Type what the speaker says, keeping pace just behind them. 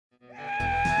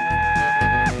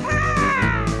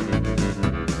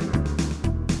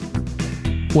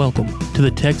Welcome to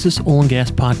the Texas Oil and Gas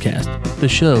Podcast, the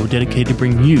show dedicated to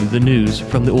bring you the news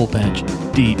from the oil patch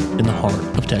deep in the heart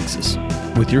of Texas,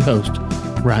 with your hosts,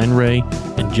 Ryan Ray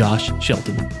and Josh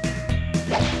Shelton.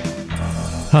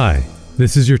 Hi,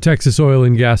 this is your Texas Oil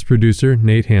and Gas producer,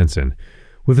 Nate Hansen,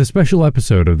 with a special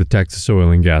episode of the Texas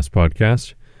Oil and Gas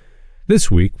Podcast.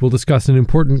 This week, we'll discuss an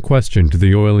important question to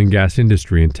the oil and gas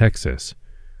industry in Texas.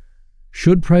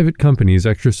 Should private companies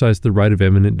exercise the right of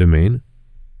eminent domain?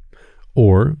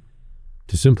 Or,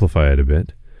 to simplify it a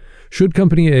bit, should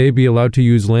Company A be allowed to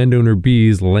use landowner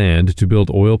B's land to build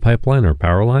oil pipeline or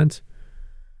power lines?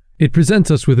 It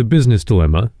presents us with a business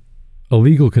dilemma, a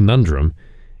legal conundrum,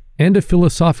 and a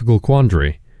philosophical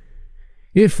quandary.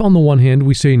 If, on the one hand,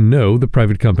 we say no, the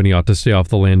private company ought to stay off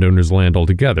the landowner's land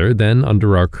altogether, then,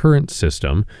 under our current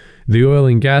system, the oil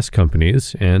and gas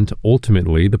companies, and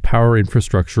ultimately the power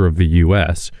infrastructure of the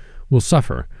U.S., will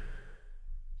suffer.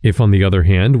 If, on the other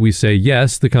hand, we say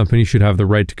yes, the company should have the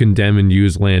right to condemn and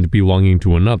use land belonging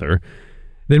to another,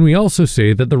 then we also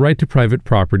say that the right to private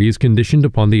property is conditioned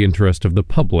upon the interest of the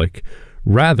public,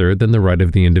 rather than the right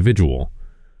of the individual.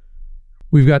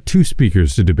 We've got two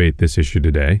speakers to debate this issue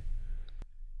today.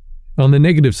 On the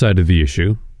negative side of the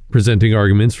issue, presenting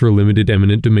arguments for limited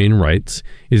eminent domain rights,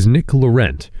 is Nick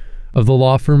Laurent, of the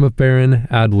law firm of Barron,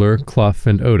 Adler, Clough,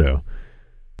 and Odo.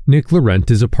 Nick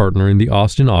Laurent is a partner in the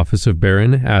Austin office of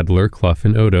Barron, Adler, Clough,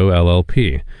 and Odo,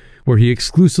 LLP, where he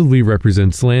exclusively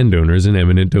represents landowners in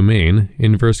eminent domain,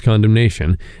 inverse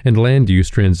condemnation, and land use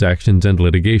transactions and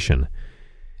litigation.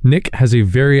 Nick has a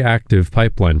very active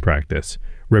pipeline practice,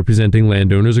 representing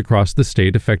landowners across the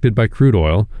state affected by crude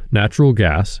oil, natural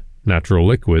gas, natural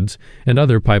liquids, and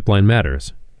other pipeline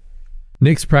matters.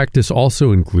 Nick's practice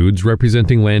also includes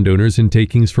representing landowners in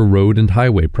takings for road and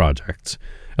highway projects,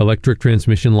 electric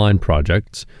transmission line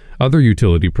projects, other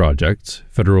utility projects,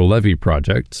 federal levee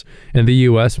projects, and the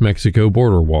U.S.-Mexico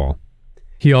border wall.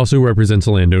 He also represents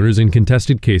landowners in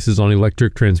contested cases on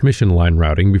electric transmission line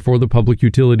routing before the Public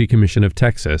Utility Commission of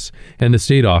Texas and the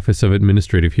State Office of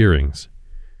Administrative Hearings.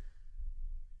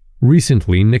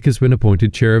 Recently, Nick has been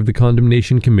appointed chair of the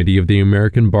Condemnation Committee of the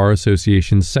American Bar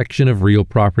Association's section of Real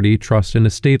Property, Trust, and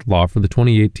Estate Law for the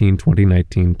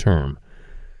 2018-2019 term.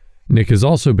 Nick has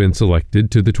also been selected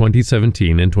to the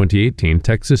 2017 and 2018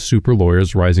 Texas Super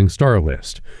Lawyers Rising Star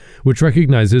list, which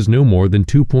recognizes no more than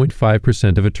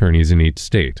 2.5% of attorneys in each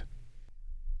state.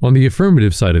 On the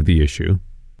affirmative side of the issue,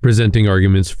 presenting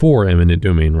arguments for eminent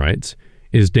domain rights,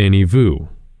 is Danny Vu,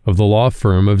 of the law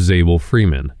firm of Zabel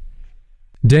Freeman.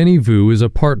 Danny Vu is a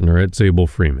partner at Zabel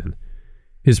Freeman.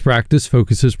 His practice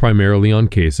focuses primarily on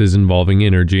cases involving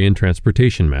energy and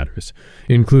transportation matters,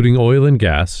 including oil and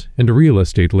gas and real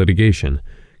estate litigation,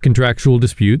 contractual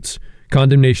disputes,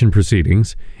 condemnation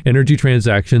proceedings, energy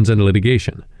transactions, and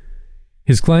litigation.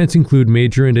 His clients include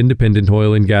major and independent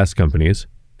oil and gas companies,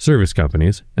 service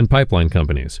companies, and pipeline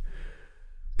companies.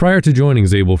 Prior to joining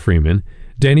Zabel Freeman,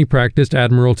 Danny practiced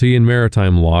admiralty and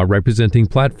maritime law representing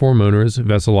platform owners,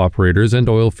 vessel operators, and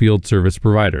oil field service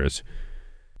providers.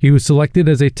 He was selected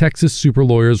as a Texas Super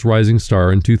Lawyers Rising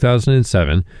Star in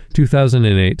 2007,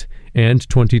 2008, and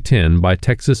 2010 by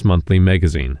Texas Monthly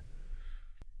Magazine.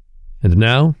 And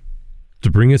now,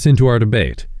 to bring us into our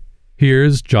debate,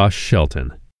 here's Josh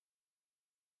Shelton.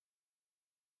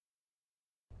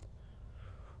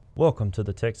 Welcome to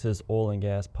the Texas Oil and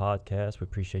Gas Podcast. We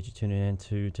appreciate you tuning in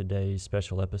to today's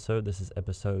special episode. This is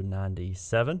episode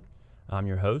 97. I'm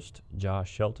your host,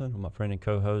 Josh Shelton, with my friend and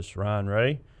co-host, Ryan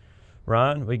Ray.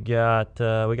 Ryan, we got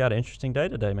an interesting day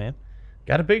today, man.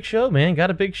 Got a big show, man.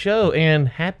 Got a big show. And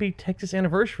happy Texas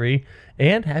anniversary.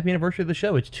 And happy anniversary of the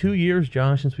show. It's 2 years,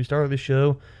 Josh, since we started the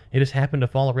show. It just happened to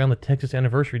fall around the Texas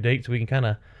anniversary date, so we can kind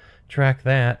of track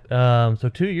that. So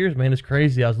 2 years, man, is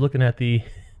crazy. I was looking at the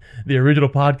original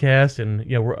podcast, and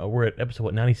we're at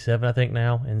episode 97, I think,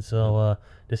 now. And so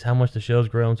just how much the show's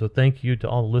grown. So thank you to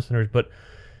all the listeners. But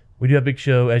we do have a big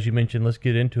show, as you mentioned. Let's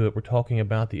get into it. We're talking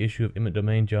about the issue of eminent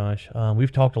domain, Josh.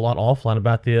 We've talked a lot offline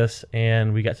about this,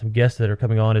 and we got some guests that are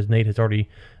coming on, as Nate has already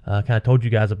kind of told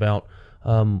you guys about.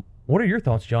 What are your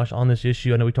thoughts, Josh, on this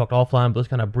issue? I know we talked offline, but let's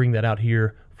kind of bring that out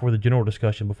here for the general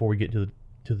discussion before we get to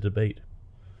the debate.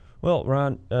 Well,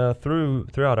 Ryan,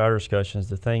 throughout our discussions,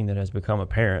 the thing that has become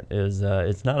apparent is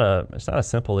it's not a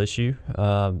simple issue.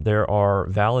 There are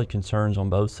valid concerns on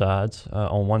both sides.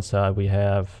 On one side, we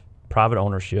have private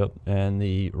ownership and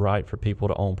the right for people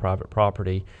to own private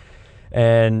property,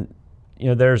 and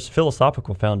there's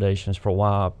philosophical foundations for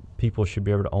why people should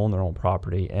be able to own their own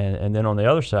property, and then on the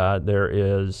other side, there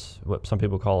is what some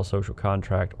people call a social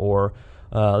contract, or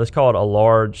let's call it a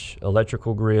large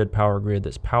electrical grid, power grid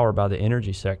that's powered by the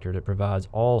energy sector that provides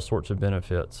all sorts of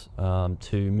benefits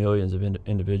to millions of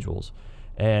individuals.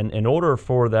 And in order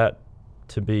for that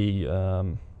to be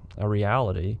a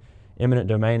reality, eminent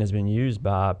domain has been used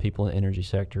by people in the energy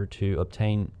sector to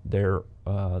obtain their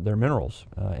minerals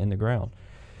in the ground.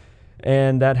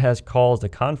 And that has caused a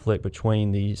conflict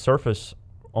between the surface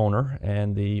owner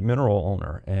and the mineral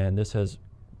owner. And this has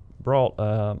brought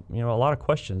a lot of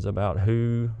questions about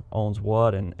who owns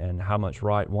what and how much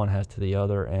right one has to the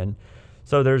other. And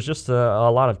so there's just a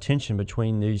lot of tension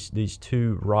between these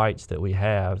two rights that we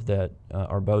have that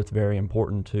are both very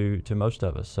important to most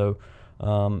of us. So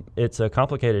it's a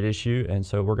complicated issue, and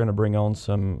so we're going to bring on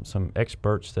some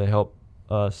experts to help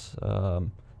us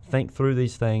think through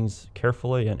these things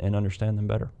carefully and understand them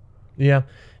better. Yeah,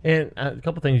 and a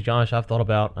couple things, Josh, I've thought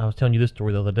about. I was telling you this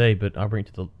story the other day, but I'll bring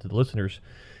it to the listeners,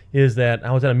 is that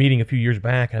I was at a meeting a few years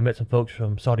back, and I met some folks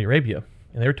from Saudi Arabia,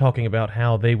 and they were talking about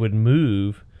how they would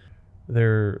move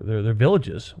their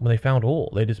villages when they found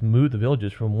oil. They just moved the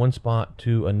villages from one spot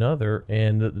to another,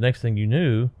 and the next thing you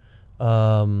knew,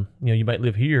 you might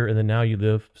live here, and then now you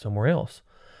live somewhere else.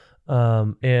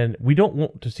 And we don't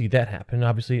want to see that happen.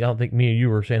 Obviously, I don't think me and you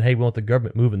were saying, hey, we want the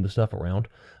government moving the stuff around.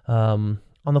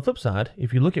 On the flip side,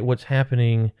 if you look at what's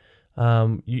happening,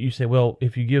 you say, well,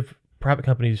 if you give private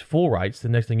companies full rights, the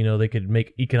next thing you know, they could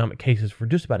make economic cases for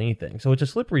just about anything. So it's a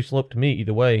slippery slope to me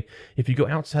either way. If you go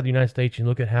outside the United States and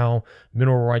look at how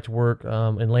mineral rights work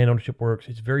and land ownership works,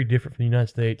 it's very different from the United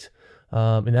States.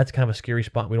 And that's kind of a scary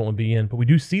spot we don't want to be in. But we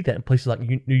do see that in places like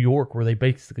New York, where they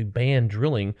basically ban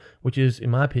drilling, which is, in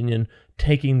my opinion,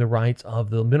 taking the rights of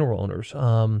the mineral owners.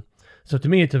 So to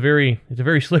me, it's a very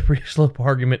slippery slope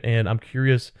argument, and I'm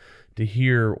curious to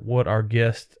hear what our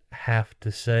guests have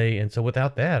to say. And so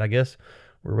without that, I guess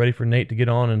we're ready for Nate to get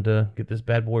on and to get this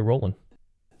bad boy rolling.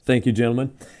 Thank you,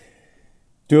 gentlemen.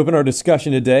 To open our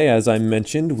discussion today, as I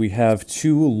mentioned, we have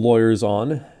two lawyers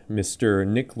on, Mr.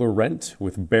 Nick Laurent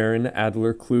with Barron,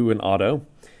 Adler, Clue, and Otto,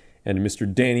 and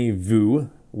Mr. Danny Vu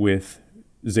with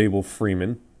Zabel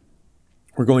Freeman.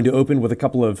 We're going to open with a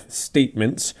couple of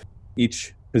statements,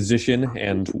 each position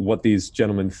and what these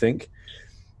gentlemen think.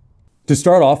 To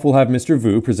start off, we'll have Mr.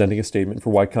 Vu presenting a statement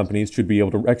for why companies should be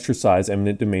able to exercise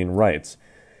eminent domain rights.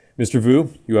 Mr.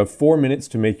 Vu, you have 4 minutes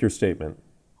to make your statement.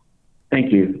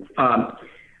 Thank you.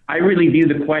 I really view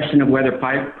the question of whether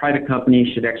private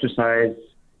companies should exercise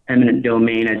eminent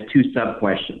domain as two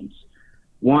sub-questions.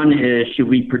 One is, should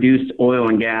we produce oil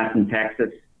and gas in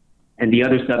Texas? And the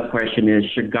other sub-question is,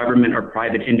 should government or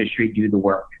private industry do the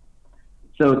work?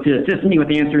 So to assist me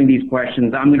with answering these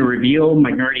questions, I'm going to reveal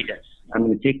my nerdiness. I'm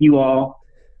going to take you all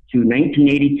to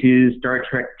 1982 Star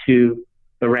Trek II,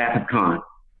 The Wrath of Khan.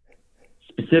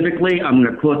 Specifically, I'm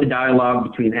going to quote the dialogue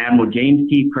between Admiral James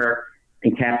T. Kirk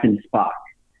and Captain Spock.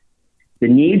 The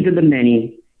needs of the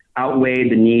many outweigh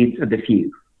the needs of the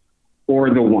few,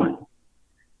 or the one.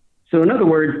 So in other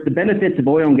words, the benefits of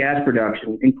oil and gas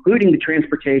production, including the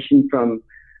transportation from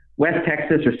West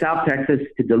Texas or South Texas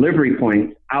to delivery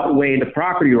points, outweigh the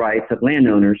property rights of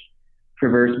landowners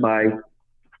traversed by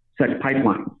such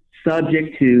pipelines,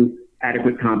 subject to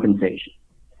adequate compensation.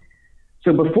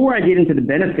 So before I get into the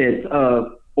benefits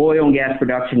of oil and gas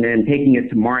production and taking it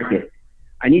to market,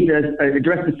 I need to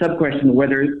address the sub-question of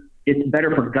whether it's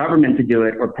better for government to do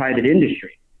it or private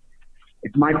industry.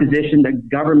 It's my position that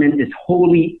government is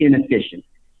wholly inefficient.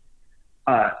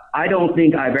 I don't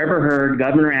think I've ever heard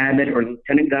Governor Abbott or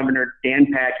Lieutenant Governor Dan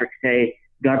Patrick say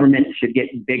government should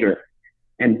get bigger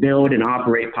and build and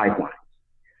operate pipelines.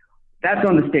 That's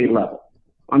on the state level.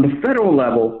 On the federal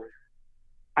level,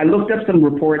 I looked up some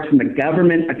reports from the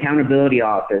Government Accountability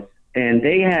Office, and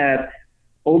they have,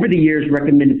 over the years,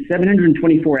 recommended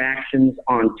 724 actions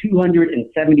on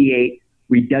 278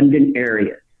 redundant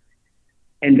areas.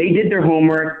 And they did their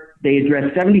homework. They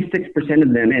addressed 76%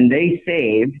 of them, and they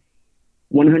saved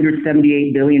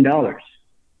 $178 billion.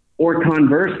 Or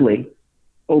conversely,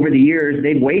 over the years,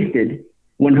 they've wasted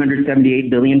 $178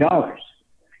 billion.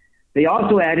 They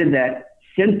also added that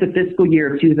since the fiscal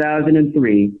year of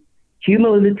 2003,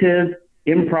 cumulative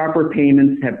improper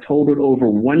payments have totaled over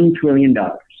 $1 trillion.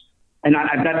 And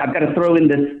I've got to throw in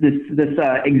this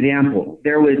example.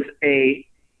 There was a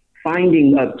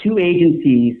finding of two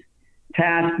agencies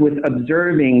tasked with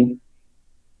observing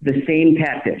the same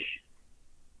catfish.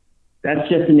 That's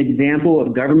just an example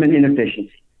of government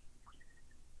inefficiency.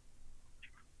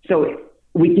 So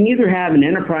we can either have an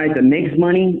enterprise that makes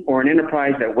money or an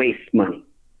enterprise that wastes money.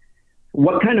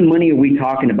 What kind of money are we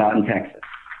talking about in Texas?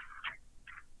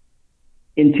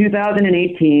 In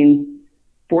 2018,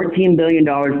 $14 billion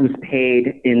was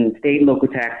paid in state and local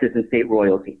taxes and state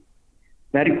royalties.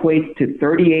 That equates to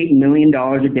 $38 million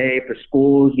a day for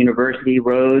schools, university,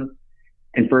 roads,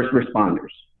 and first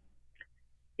responders.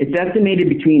 It's estimated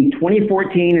between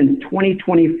 2014 and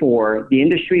 2024, the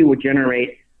industry will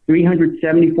generate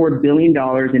 $374 billion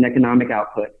in economic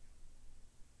output,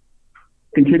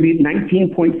 contribute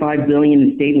 $19.5 billion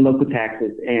in state and local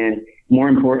taxes, and more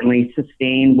importantly,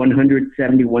 sustain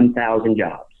 171,000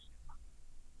 jobs.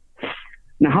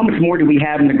 Now, how much more do we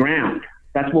have in the ground?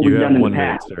 That's what we've done in the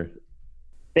past. You have 1 minute, sir.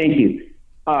 Thank you.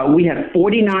 We have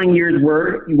 49 years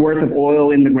worth of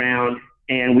oil in the ground,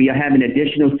 and we have an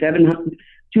additional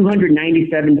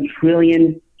 297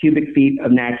 trillion cubic feet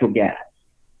of natural gas.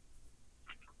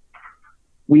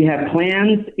 We have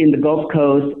plans in the Gulf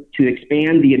Coast to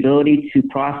expand the ability to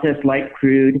process light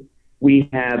crude. We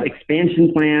have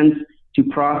expansion plans to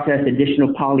process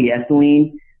additional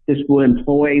polyethylene. This will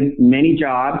employ many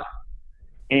jobs.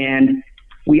 And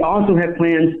we also have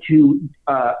plans to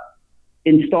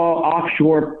install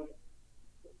offshore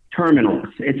terminals.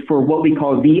 It's for what we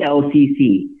call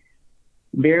VLCC,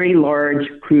 very large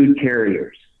crude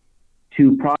carriers,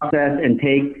 to process and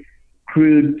take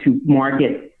crude to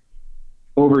market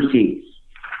overseas.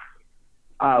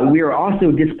 We are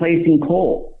also displacing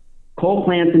coal. Coal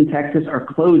plants in Texas are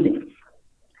closing.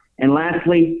 And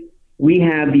lastly, we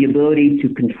have the ability to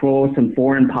control some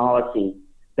foreign policy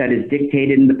that is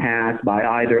dictated in the past by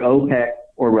either OPEC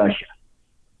or Russia.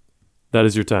 That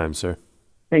is your time, sir.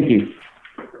 Thank you.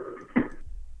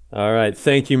 All right.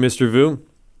 Thank you, Mr. Vu.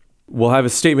 We'll have a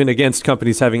statement against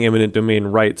companies having eminent domain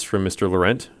rights from Mr.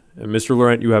 Laurent. Mr.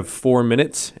 Laurent, you have 4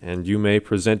 minutes, and you may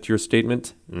present your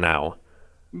statement now.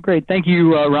 Great. Thank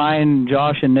you, Ryan,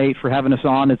 Josh, and Nate for having us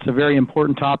on. It's a very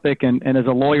important topic, and as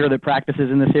a lawyer that practices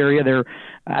in this area,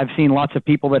 I've seen lots of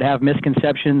people that have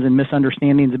misconceptions and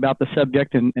misunderstandings about the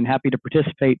subject, and happy to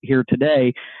participate here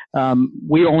today.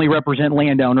 We only represent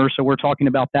landowners, so we're talking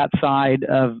about that side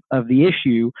of the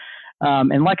issue.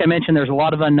 And like I mentioned, there's a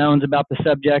lot of unknowns about the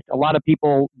subject. A lot of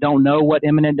people don't know what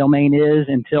eminent domain is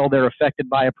until they're affected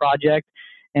by a project.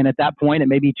 And at that point, it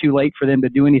may be too late for them to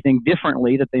do anything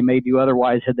differently that they may do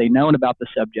otherwise had they known about the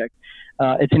subject.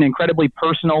 It's an incredibly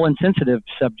personal and sensitive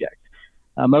subject.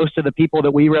 Most of the people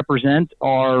that we represent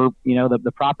are,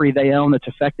 the property they own that's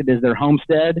affected is their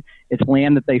homestead. It's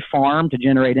land that they farm to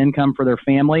generate income for their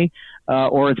family,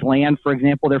 or it's land, for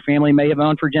example, their family may have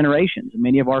owned for generations.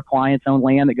 Many of our clients own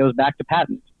land that goes back to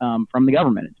patent from the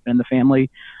government. It's been in the family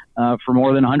for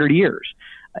more than 100 years.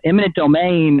 Eminent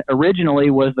domain originally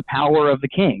was the power of the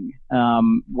king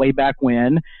way back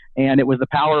when, and it was the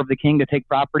power of the king to take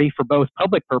property for both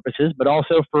public purposes, but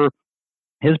also for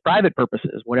his private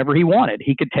purposes. Whatever he wanted,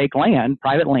 he could take land,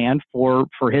 private land, for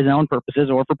his own purposes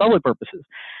or for public purposes.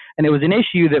 And it was an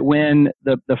issue that when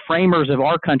the framers of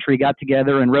our country got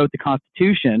together and wrote the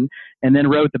Constitution and then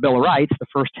wrote the Bill of Rights, the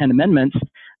first 10 amendments,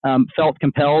 felt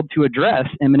compelled to address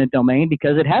eminent domain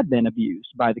because it had been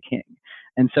abused by the king.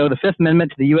 And so the Fifth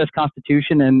Amendment to the U.S.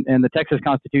 Constitution and the Texas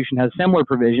Constitution has similar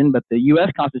provision, but the U.S.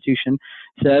 Constitution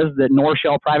says that nor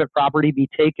shall private property be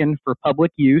taken for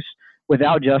public use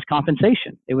without just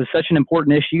compensation. It was such an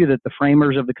important issue that the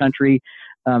framers of the country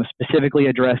specifically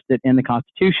addressed it in the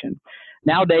Constitution.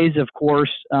 Nowadays, of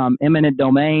course, eminent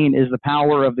domain is the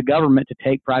power of the government to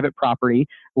take private property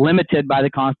limited by the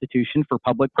Constitution for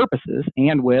public purposes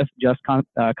and with just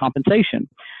compensation.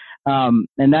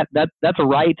 And that's a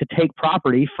right to take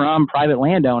property from private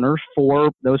landowners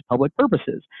for those public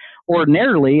purposes.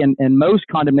 Ordinarily, in most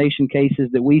condemnation cases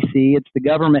that we see, it's the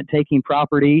government taking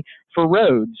property for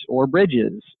roads or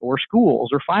bridges or schools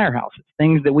or firehouses,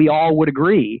 things that we all would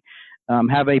agree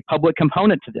have a public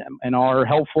component to them and are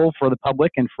helpful for the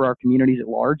public and for our communities at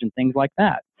large and things like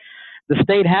that. The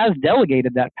state has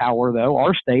delegated that power, though.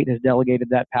 Our state has delegated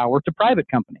that power to private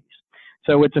companies.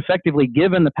 So it's effectively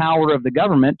given the power of the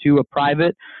government to a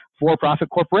private for-profit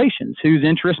corporations whose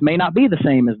interests may not be the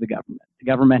same as the government. The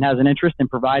government has an interest in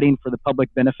providing for the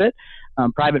public benefit.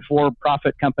 Private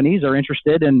for-profit companies are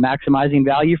interested in maximizing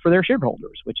value for their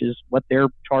shareholders, which is what they're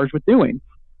charged with doing.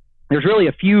 There's really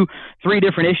three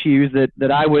different issues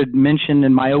that I would mention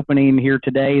in my opening here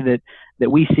today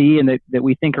that we see and that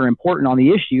we think are important on the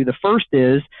issue. The first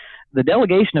is the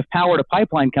delegation of power to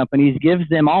pipeline companies gives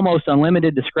them almost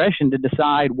unlimited discretion to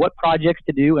decide what projects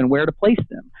to do and where to place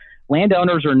them.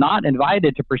 Landowners are not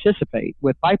invited to participate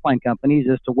with pipeline companies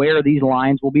as to where these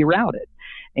lines will be routed.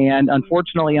 And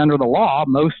unfortunately, under the law,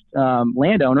 most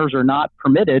landowners are not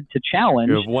permitted to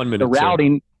challenge the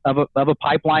routing of a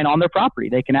pipeline on their property.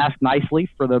 They can ask nicely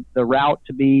for the route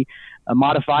to be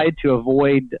modified to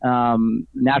avoid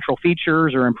natural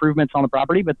features or improvements on the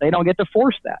property, but they don't get to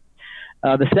force that.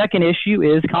 The second issue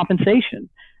is compensation.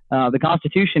 The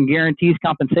Constitution guarantees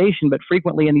compensation, but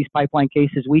frequently in these pipeline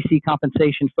cases, we see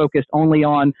compensation focused only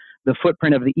on the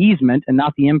footprint of the easement and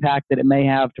not the impact that it may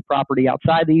have to property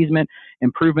outside the easement,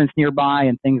 improvements nearby,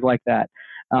 and things like that.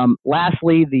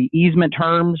 Lastly, the easement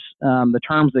terms, the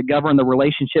terms that govern the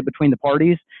relationship between the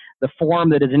parties. The form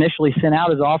that is initially sent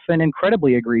out is often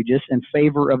incredibly egregious in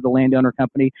favor of the landowner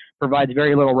company, provides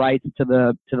very little rights to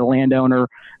the landowner,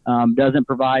 doesn't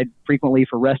provide frequently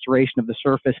for restoration of the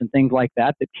surface and things like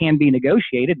that can be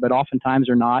negotiated, but oftentimes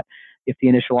are not if the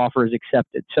initial offer is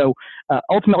accepted. So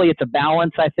ultimately, it's a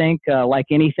balance, I think. Like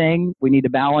anything, we need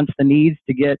to balance the needs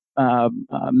to get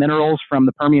minerals from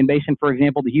the Permian Basin, for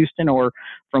example, to Houston or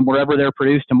from wherever they're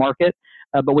produced to market.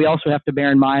 But we also have to bear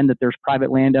in mind that there's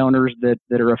private landowners that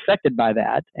are affected by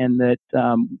that, and that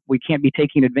we can't be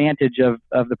taking advantage of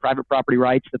the private property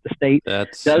rights that the state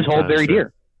does hold very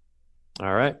dear.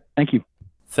 All right. Thank you.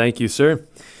 Thank you, sir.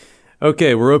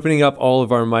 Okay, we're opening up all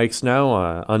of our mics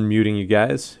now, unmuting you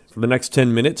guys. For the next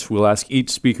 10 minutes, we'll ask each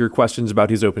speaker questions about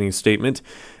his opening statement,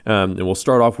 and we'll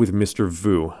start off with Mr.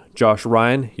 Vu. Josh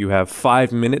Ryan, you have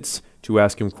 5 minutes to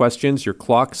ask him questions. Your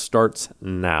clock starts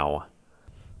now.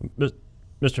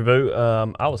 Mr. Vu,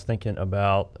 I was thinking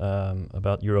about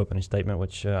your opening statement,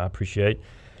 which I appreciate.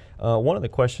 One of the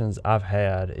questions I've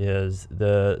had is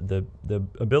the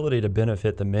ability to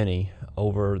benefit the many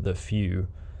over the few.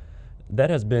 That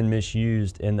has been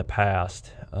misused in the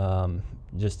past.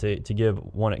 Just to give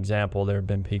one example, there have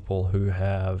been people who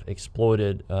have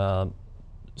exploited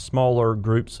smaller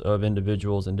groups of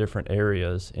individuals in different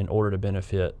areas in order to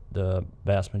benefit the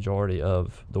vast majority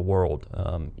of the world.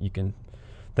 You can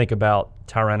think about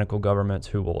tyrannical governments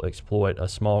who will exploit a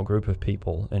small group of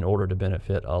people in order to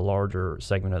benefit a larger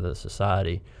segment of the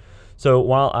society. So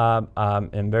while I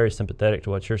am very sympathetic to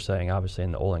what you're saying, obviously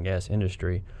in the oil and gas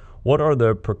industry, what are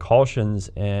the precautions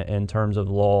in terms of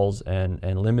laws and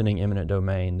limiting eminent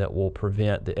domain that will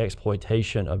prevent the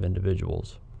exploitation of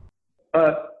individuals?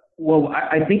 Well,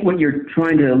 I think what you're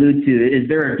trying to allude to is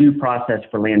there a due process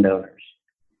for landowners?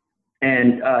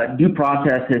 And due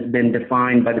process has been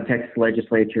defined by the Texas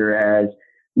legislature as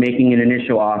making an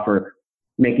initial offer,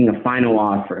 making a final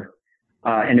offer.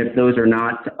 And if those are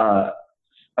not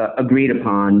agreed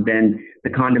upon, then the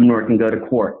condemnor can go to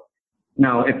court.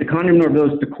 Now, if the condemnor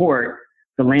goes to court,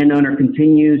 the landowner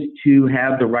continues to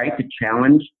have the right to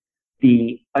challenge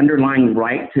the underlying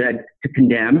right to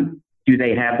condemn. Do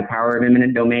they have the power of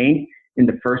eminent domain in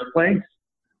the first place?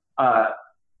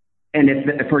 And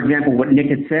if, for example, what Nick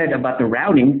had said about the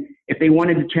routing, if they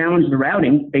wanted to challenge the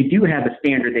routing, they do have a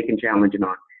standard they can challenge it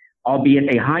on,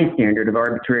 albeit a high standard of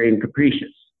arbitrary and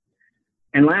capricious.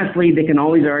 And lastly, they can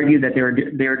always argue that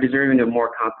they're deserving of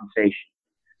more compensation.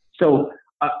 So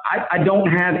I don't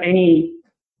have any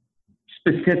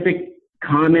specific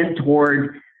comment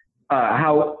toward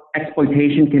how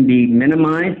exploitation can be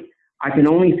minimized. I can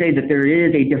only say that there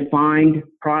is a defined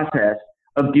process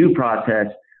of due process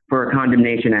for a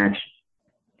condemnation action.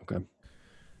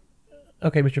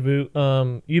 Okay, Mr.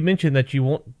 Vu, you mentioned that you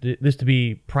want this to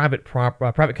be private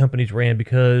companies ran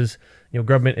because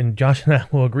government, and Josh and I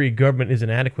will agree, government is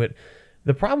inadequate.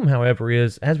 The problem, however,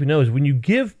 is, as we know, is when you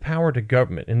give power to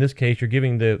government, in this case, you're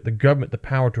giving the government the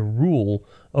power to rule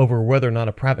over whether or not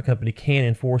a private company can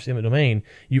enforce eminent domain,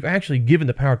 you've actually given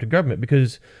the power to government,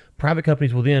 because private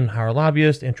companies will then hire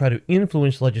lobbyists and try to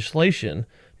influence legislation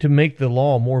to make the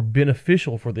law more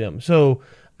beneficial for them. So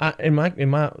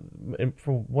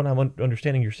from what I'm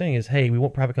understanding, you're saying is, hey, we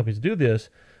want private companies to do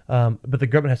this, but the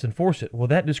government has to enforce it. Well,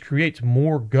 that just creates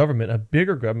more government, a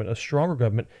bigger government, a stronger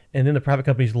government, and then the private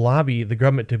companies lobby the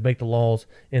government to make the laws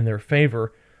in their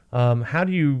favor. How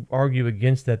do you argue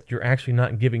against that? You're actually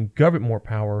not giving government more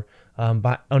power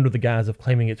by under the guise of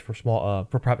claiming it's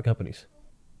for private companies.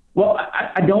 Well,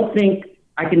 I don't think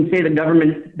I can say the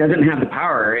government doesn't have the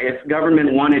power. If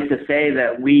government wanted to say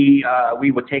that we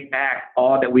would take back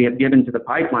all that we have given to the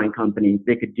pipeline companies,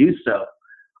 they could do so.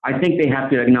 I think they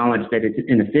have to acknowledge that it's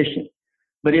inefficient.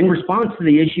 But in response to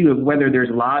the issue of whether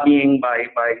there's lobbying by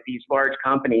these large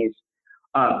companies,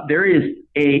 there is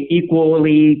a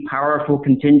equally powerful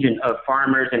contingent of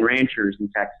farmers and ranchers in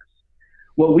Texas.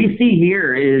 What we see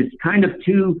here is kind of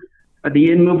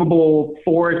the immovable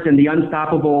force and the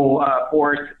unstoppable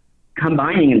force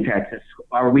combining in Texas.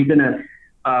 Are we going to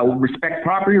respect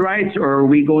property rights, or are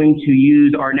we going to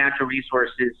use our natural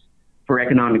resources for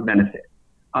economic benefit?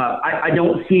 I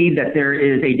don't see that there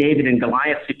is a David and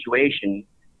Goliath situation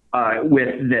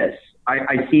with this.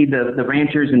 I see the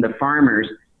ranchers and the farmers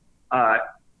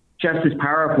just as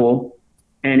powerful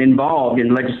and involved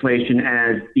in legislation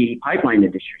as the pipeline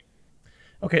industry.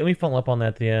 Okay, let me follow up on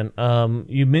that then.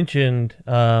 You mentioned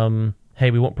hey,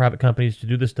 we want private companies to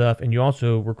do this stuff, and you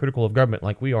also were critical of government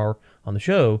like we are on the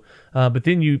show. But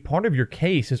then part of your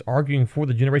case is arguing for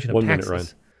the generation of 1 minute,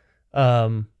 taxes.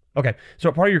 Ryan. Okay,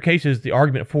 so part of your case is the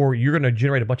argument for you're going to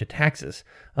generate a bunch of taxes.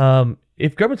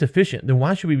 If government's efficient, then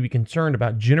why should we be concerned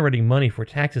about generating money for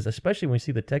taxes, especially when we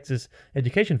see the Texas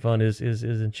Education Fund is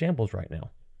in shambles right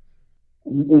now?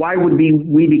 Why would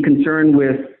we be concerned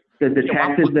with the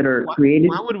taxes that are created?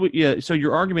 Why would we? Yeah. So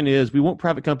your argument is we want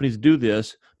private companies to do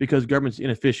this because government's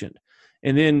inefficient,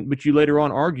 but you later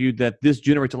on argued that this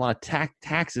generates a lot of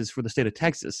taxes for the state of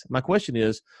Texas. My question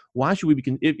is, why should we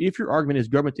be? If your argument is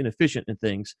government's inefficient in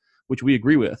things, which we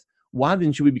agree with, why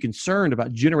then should we be concerned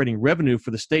about generating revenue for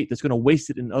the state that's going to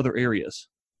waste it in other areas?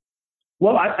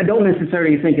 Well, I don't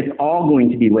necessarily think it's all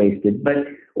going to be wasted, but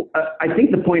I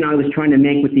think the point I was trying to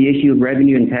make with the issue of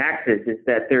revenue and taxes is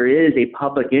that there is a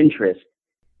public interest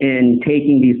in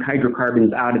taking these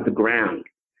hydrocarbons out of the ground.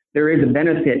 There is a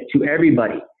benefit to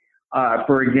everybody.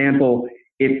 For example,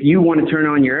 if you want to turn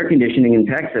on your air conditioning in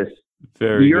Texas,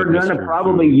 you're going to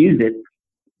probably use it.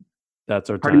 That's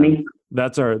our time. Pardon me?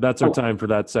 That's our time for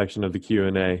that section of the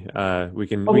Q&A. We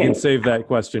can save that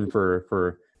question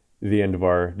for the end of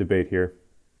our debate here,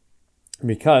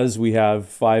 because we have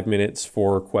 5 minutes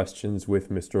for questions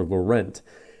with Mr. Laurent.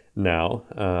 Now,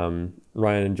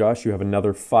 Ryan and Josh, you have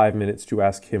another 5 minutes to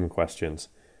ask him questions.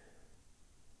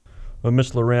 Well,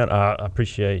 Mr. Laurent, I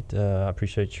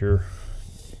appreciate your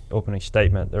opening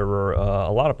statement. There were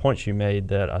a lot of points you made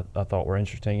that I thought were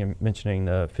interesting, in mentioning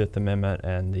the Fifth Amendment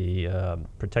and the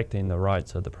protecting the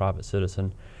rights of the private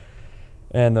citizen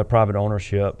and the private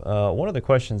ownership. One of the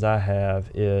questions I have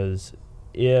is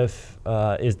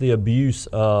is the abuse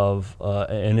of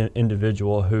an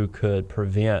individual who could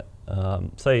prevent,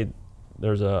 say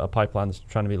there's a pipeline that's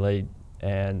trying to be laid,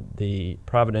 and the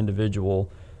private individual,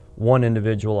 one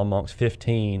individual amongst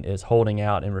 15, is holding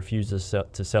out and refuses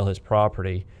to sell his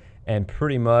property, and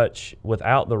pretty much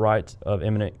without the rights of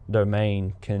eminent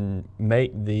domain can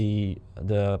make the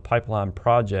pipeline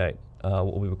project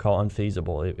what we would call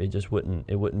unfeasible. It just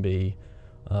wouldn't be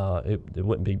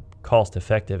cost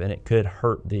effective, and it could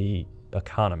hurt the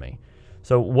economy.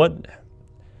 So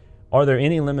are there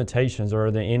any limitations, or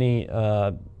are there any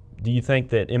do you think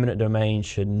that eminent domain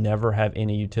should never have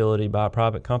any utility by a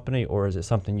private company, or is it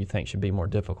something you think should be more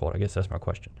difficult? I guess that's my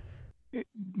question.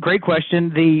 Great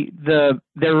question.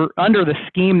 They're under the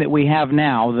scheme that we have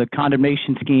now, the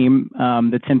condemnation scheme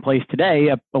that's in place today.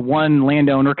 A one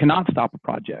landowner cannot stop a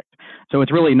project, so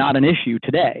it's really not an issue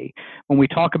today. When we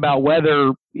talk about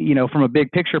whether, from a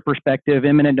big picture perspective,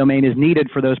 eminent domain is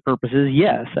needed for those purposes,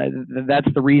 yes, that's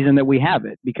the reason that we have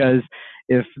it. Because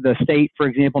if the state, for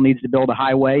example, needs to build a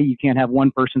highway, you can't have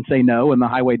one person say no and the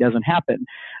highway doesn't happen.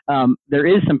 There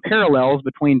is some parallels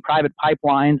between private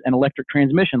pipelines and electric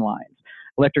transmission lines.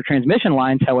 Electric transmission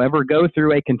lines, however, go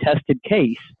through a contested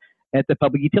case at the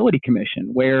Public Utility Commission,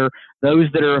 where those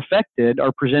that are affected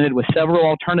are presented with several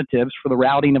alternatives for the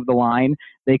routing of the line.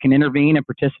 They can intervene and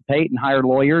participate and hire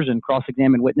lawyers and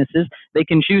cross-examine witnesses. They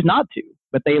can choose not to,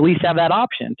 but they at least have that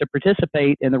option to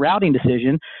participate in the routing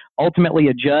decision. Ultimately,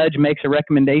 a judge makes a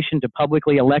recommendation to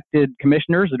publicly elected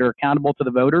commissioners that are accountable to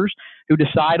the voters who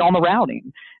decide on the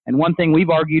routing. And one thing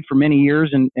we've argued for many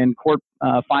years in court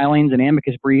filings and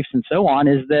amicus briefs and so on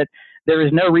is that there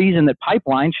is no reason that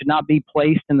pipelines should not be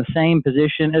placed in the same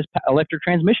position as electric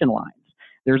transmission lines.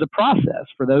 There's a process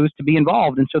for those to be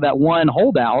involved. And so that one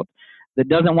holdout that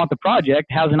doesn't want the project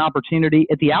has an opportunity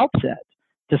at the outset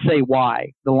to say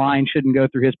why the line shouldn't go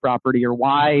through his property, or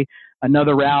why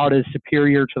another route is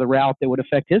superior to the route that would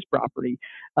affect his property.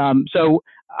 So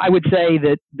I would say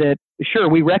that sure,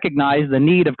 we recognize the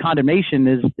need of condemnation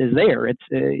is there.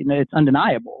 It's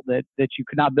undeniable that you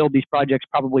could not build these projects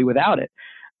probably without it.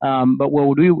 But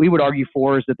what we would argue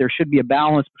for is that there should be a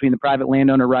balance between the private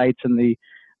landowner rights and the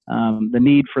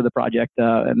need for the project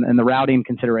and the routing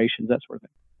considerations, that sort of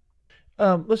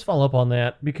thing. Let's follow up on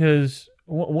that, because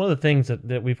one of the things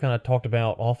that we've kind of talked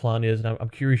about offline is, and I'm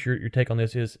curious your take on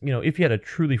this, is, if you had a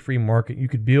truly free market, you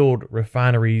could build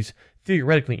refineries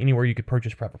theoretically anywhere you could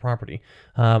purchase private property.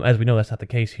 As we know, that's not the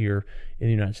case here in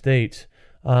the United States.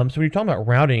 So when you're talking about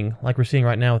routing, like we're seeing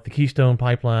right now with the Keystone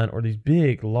Pipeline, or these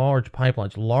big, large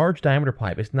pipelines, large diameter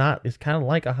pipe, it's kind of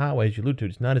like a highway, as you allude to.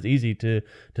 It's not as easy to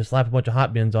slap a bunch of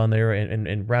hot bins on there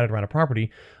and route it around a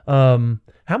property.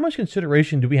 How much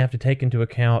consideration do we have to take into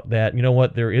account that,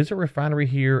 there is a refinery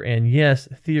here, and yes,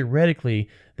 theoretically,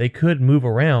 they could move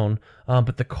around,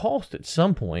 but the cost at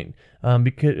some point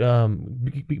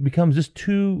becomes just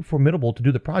too formidable to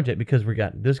do the project, because we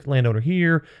got this landowner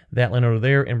here, that landowner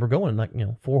there, and we're going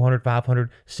 400, 500,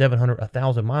 700,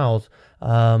 1,000 miles.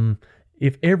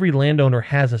 if every landowner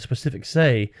has a specific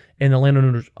say and the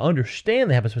landowners understand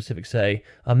they have a specific say,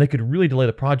 they could really delay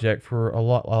the project for a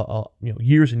lot,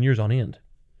 years and years on end.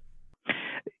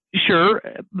 Sure,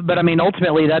 but I mean,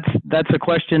 ultimately, that's a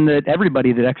question that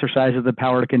everybody that exercises the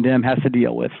power to condemn has to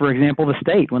deal with. For example, the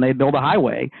state, when they build a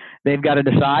highway, they've got to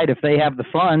decide if they have the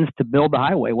funds to build the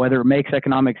highway, whether it makes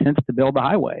economic sense to build the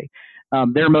highway.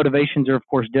 Their motivations are, of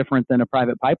course, different than a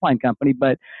private pipeline company,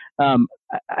 but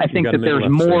I think that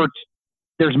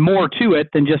there's more to it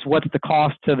than just what's the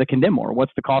cost to the condemnor,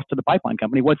 what's the cost to the pipeline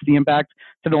company, what's the impact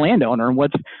to the landowner, and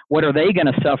what are they going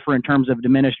to suffer in terms of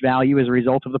diminished value as a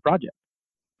result of the project.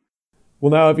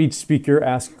 We'll now have each speaker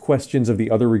ask questions of the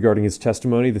other regarding his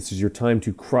testimony. This is your time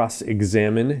to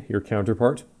cross-examine your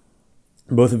counterpart.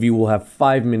 Both of you will have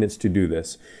 5 minutes to do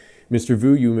this. Mr.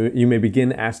 Vu, you may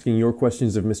begin asking your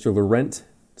questions of Mr. Laurent,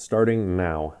 starting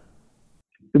now.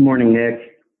 Good morning, Nick.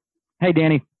 Hey,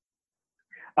 Danny.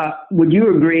 Would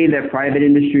you agree that private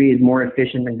industry is more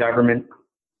efficient than government?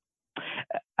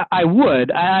 I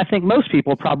would. I think most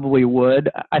people probably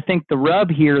would. I think the rub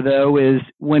here, though, is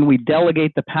when we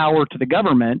delegate the power to the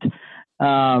government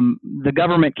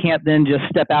can't then just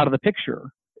step out of the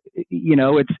picture.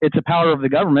 It's a power of the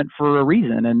government for a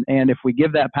reason. And if we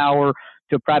give that power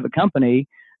to a private company,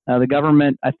 the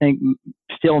government, I think,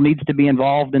 still needs to be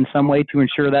involved in some way to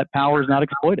ensure that power is not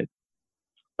exploited.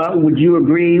 Would you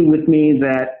agree with me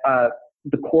that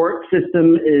the court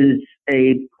system is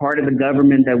a part of the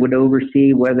government that would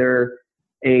oversee whether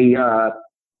a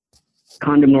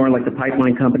condemnor like the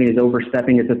pipeline company is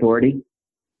overstepping its authority?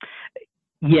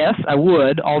 Yes, I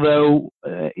would. Although,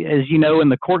 as you know, in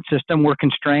the court system, we're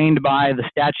constrained by the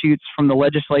statutes from the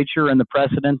legislature and the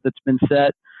precedent that's been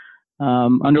set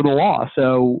under the law.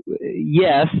 So,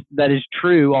 yes, that is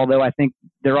true. Although I think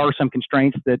there are some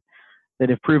constraints that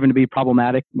have proven to be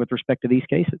problematic with respect to these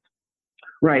cases.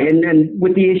 Right, and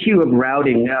with the issue of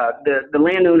routing, the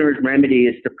landowner's remedy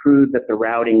is to prove that the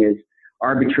routing is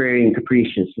arbitrary and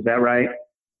capricious. Is that right?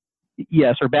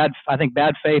 Yes, or bad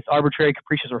faith, arbitrary,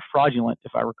 capricious, or fraudulent,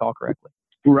 if I recall correctly.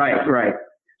 Right.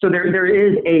 So there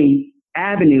is a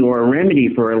avenue or a remedy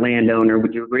for a landowner.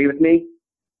 Would you agree with me?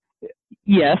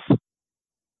 Yes.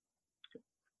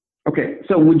 Okay,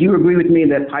 so would you agree with me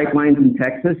that pipelines in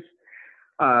Texas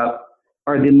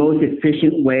are the most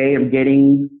efficient way of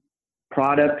getting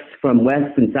products from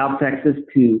West and South Texas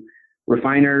to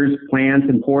refiners, plants,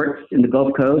 and ports in the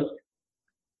Gulf Coast?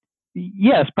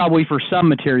 Yes, probably for some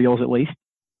materials at least.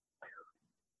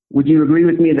 Would you agree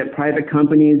with me that private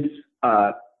companies,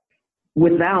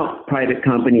 without private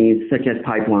companies such as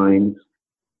pipelines,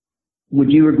 would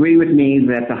you agree with me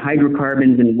that the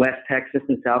hydrocarbons in West Texas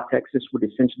and South Texas would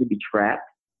essentially be trapped?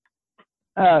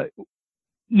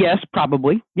 Yes,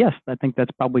 probably. Yes, I think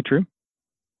that's probably true.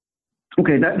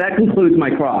 Okay, that concludes my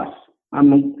cross.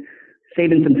 I'm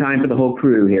saving some time for the whole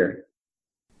crew here.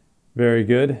 Very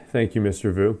good. Thank you,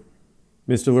 Mr. Vu.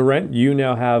 Mr. Laurent, you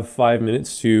now have 5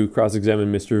 minutes to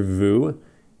cross-examine Mr. Vu.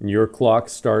 Your clock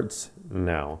starts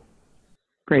now.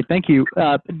 Great, thank you.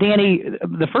 Danny,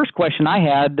 the first question I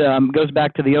had goes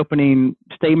back to the opening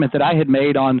statement that I had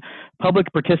made on public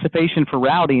participation for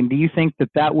routing. Do you think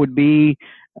that would be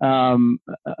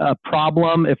a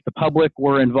problem if the public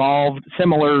were involved,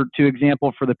 similar to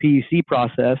example for the PUC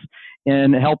process,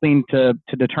 in helping to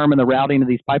determine the routing of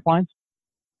these pipelines?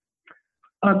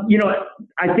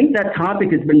 I think that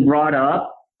topic has been brought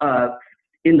up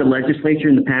in the legislature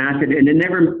in the past, and it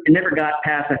never got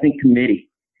past, I think, committee.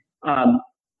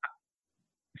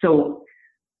 So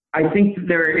I think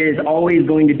there is always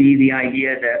going to be the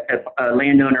idea that a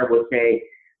landowner will say,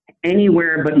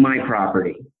 anywhere but my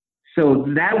property. So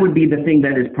that would be the thing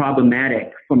that is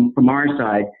problematic from our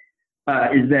side,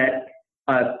 is that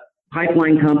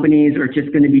pipeline companies are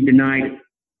just going to be denied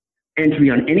entry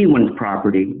on anyone's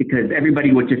property because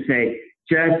everybody would just say,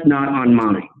 just not on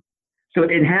mine. So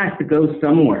it has to go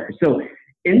somewhere. So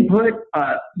input,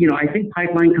 I think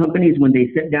pipeline companies, when they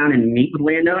sit down and meet with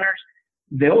landowners,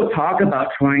 they'll talk about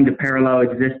trying to parallel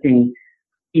existing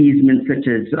easements such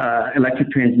as electric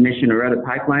transmission or other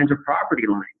pipelines or property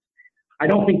lines. I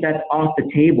don't think that's off the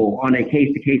table on a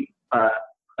case-to-case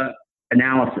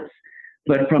analysis.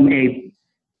 But from a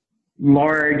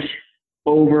large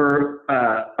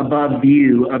above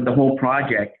view of the whole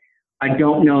project, I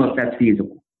don't know if that's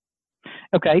feasible.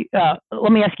 Okay,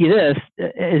 let me ask you this.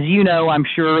 As you know, I'm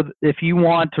sure if you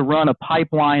want to run a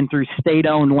pipeline through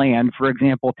state-owned land, for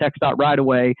example, TxDOT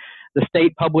right-of-way, the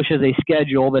state publishes a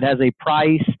schedule that has a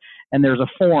price and there's a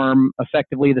form,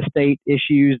 effectively the state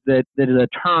issues that is a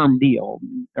term deal.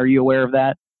 Are you aware of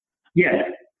that? Yes.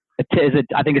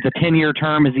 I think it's a 10-year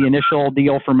term is the initial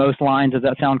deal for most lines. Does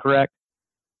that sound correct?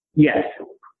 Yes.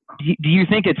 Do you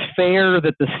think it's fair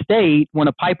that the state, when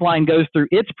a pipeline goes through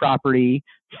its property,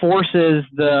 forces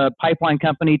the pipeline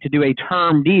company to do a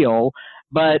term deal,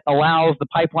 but allows the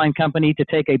pipeline company to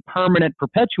take a permanent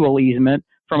perpetual easement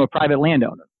from a private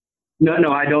landowner?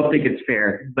 No, I don't think it's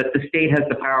fair. But the state has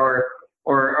the power,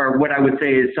 or what I would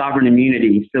say is sovereign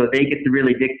immunity. So they get to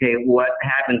really dictate what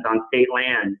happens on state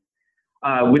land.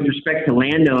 With respect to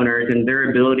landowners and their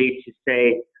ability to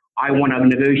say, I want to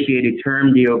negotiate a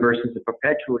term deal versus a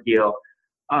perpetual deal.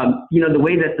 The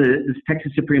way that the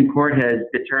Texas Supreme Court has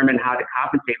determined how to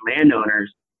compensate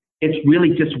landowners, it's really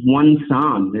just one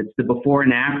sum. It's the before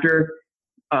and after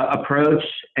approach,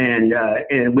 and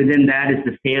within that is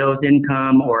the sales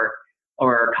income or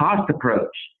cost approach.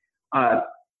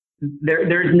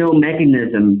 There's no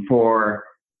mechanism for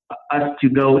us to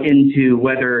go into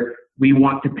whether we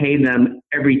want to pay them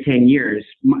every 10 years.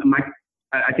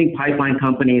 I think pipeline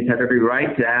companies have every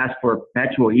right to ask for a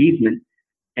perpetual easement,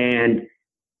 and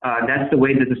that's the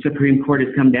way that the Supreme Court has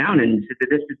come down and said that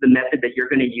this is the method that you're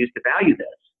going to use to value this.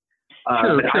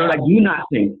 Sure. I do not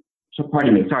think, so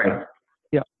pardon me, sorry.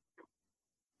 Yeah.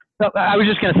 No, I was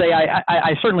just going to say,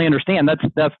 I certainly understand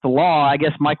that's the law. I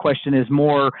guess my question is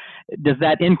more, does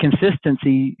that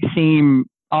inconsistency seem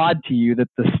odd to you, that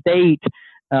the state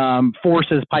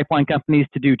forces pipeline companies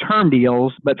to do term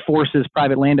deals, but forces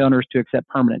private landowners to accept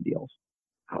permanent deals?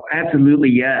 Oh, absolutely,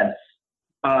 yes.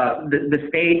 The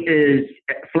state is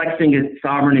flexing its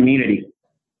sovereign immunity.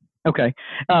 Okay.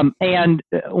 And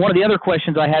one of the other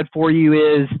questions I had for you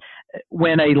is,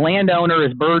 when a landowner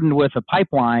is burdened with a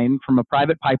pipeline from a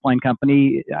private pipeline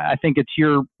company, I think it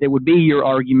would be your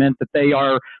argument that they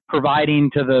are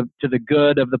providing to the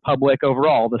good of the public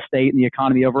overall, the state and the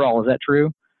economy overall. Is that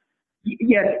true?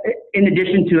 Yes. In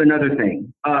addition to another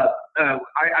thing,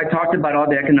 I talked about all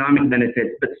the economic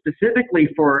benefits, but specifically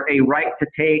for a right to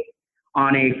take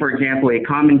on for example, a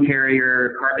common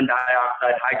carrier carbon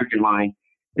dioxide hydrogen line,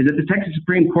 is that the Texas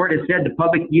Supreme Court has said the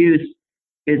public use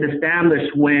is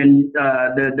established when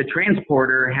the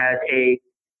transporter has a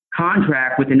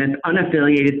contract with an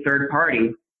unaffiliated third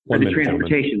party for the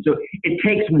transportation. So it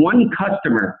takes one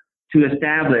customer to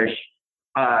establish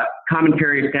common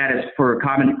carrier status for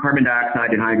carbon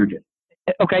dioxide and hydrogen.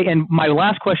 Okay, and my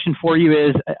last question for you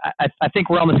is, I think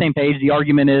we're on the same page. The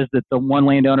argument is that the one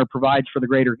landowner provides for the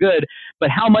greater good, but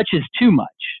how much is too much?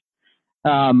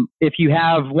 If you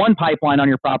have one pipeline on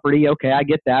your property, okay, I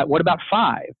get that. What about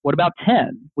 5? What about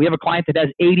 10? We have a client that has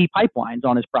 80 pipelines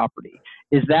on his property.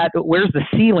 Where's the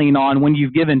ceiling on when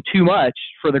you've given too much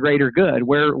for the greater good?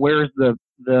 Where's the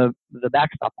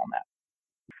backstop on that?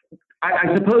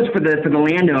 I suppose for the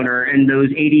landowner and those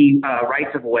 80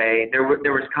 rights of way, there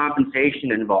was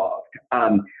compensation involved.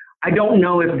 I don't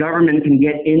know if government can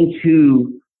get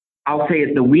into, I'll say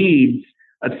it, the weeds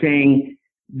of saying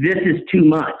this is too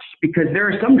much, because there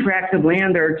are some tracts of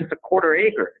land that are just a quarter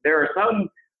acre. There are some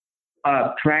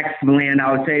tracts of land,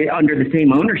 I would say, under the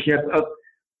same ownership of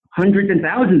hundreds and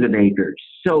thousands of acres.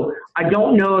 So I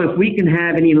don't know if we can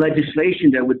have any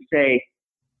legislation that would say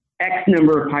X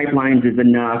number of pipelines is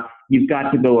enough. You've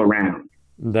got to go around.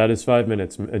 That is 5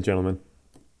 minutes, gentlemen.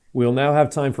 We'll now have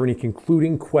time for any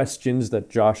concluding questions that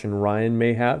Josh and Ryan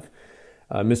may have.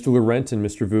 Mr. Laurent and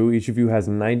Mr. Vu, each of you has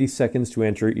 90 seconds to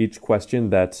answer each question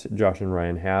that Josh and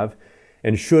Ryan have.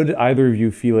 And should either of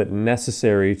you feel it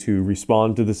necessary to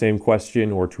respond to the same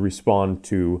question or to respond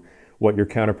to what your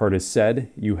counterpart has said,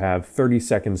 you have 30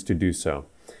 seconds to do so.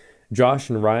 Josh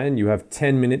and Ryan, you have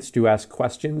 10 minutes to ask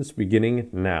questions, beginning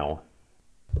now.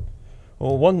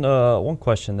 Well, one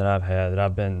question that I've had that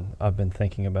I've been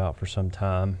thinking about for some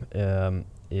time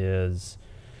is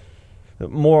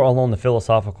more along the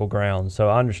philosophical grounds. So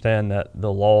I understand that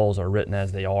the laws are written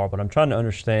as they are, but I'm trying to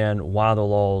understand why the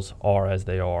laws are as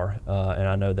they are. And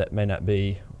I know that may not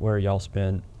be where y'all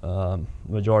spend the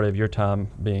majority of your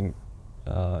time being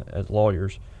as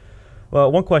lawyers.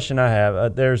 Well, one question I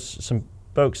have, there's some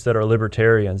folks that are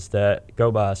libertarians that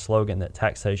go by a slogan that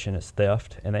taxation is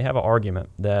theft, and they have an argument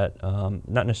that,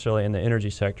 not necessarily in the energy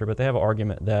sector, but they have an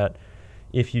argument that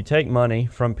if you take money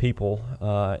from people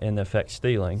in effect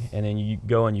stealing, and then you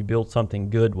go and you build something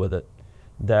good with it,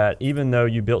 that even though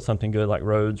you built something good like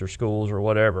roads or schools or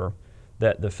whatever,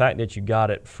 that the fact that you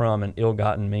got it from an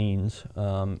ill-gotten means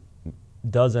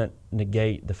doesn't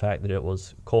negate the fact that it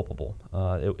was culpable.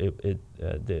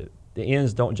 The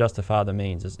ends don't justify the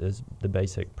means is the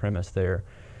basic premise there.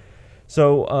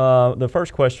 So the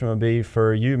first question would be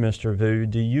for you, Mr. Vu.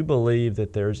 Do you believe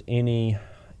that there's any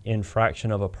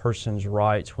infraction of a person's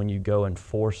rights when you go and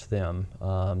force them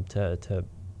to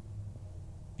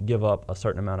give up a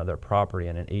certain amount of their property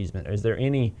in an easement? Is there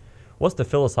any what's the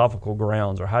philosophical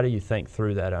grounds, or how do you think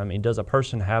through that? I mean, does a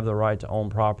person have the right to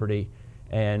own property,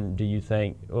 and do you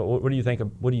think what do you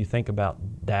think about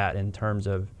that in terms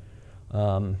of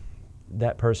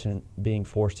that person being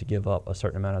forced to give up a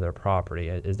certain amount of their property?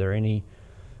 Is there any,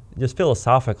 just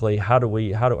philosophically,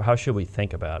 how should we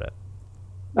think about it?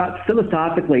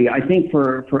 Philosophically, I think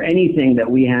for anything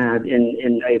that we have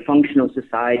in a functional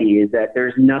society is that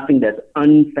there's nothing that's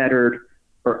unfettered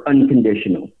or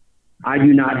unconditional. I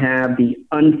do not have the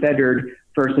unfettered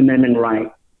First Amendment right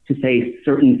to say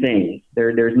certain things.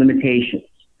 There's limitations.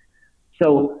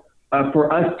 So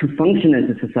for us to function as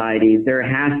a society, there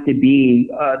has to be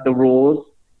the rules,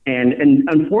 and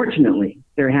unfortunately,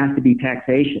 there has to be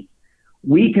taxation.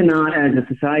 We cannot, as a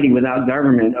society without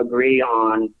government, agree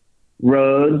on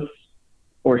roads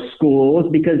or schools,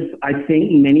 because I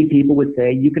think many people would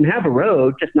say you can have a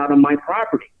road, just not on my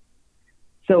property.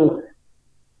 So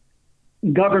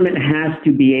government has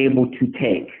to be able to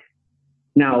take.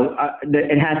 Now,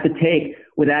 it has to take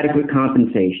with adequate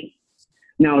compensation.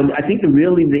 Now, I think the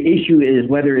issue is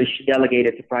whether it should delegate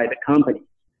it to private companies.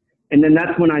 And then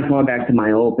that's when I fall back to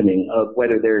my opening of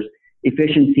whether there's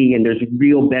efficiency and there's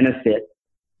real benefit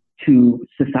to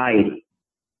society.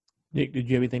 Nick, did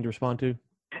you have anything to respond to?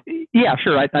 Yeah,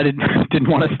 sure. I didn't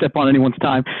want to step on anyone's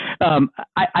time.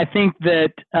 I think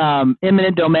that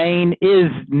eminent domain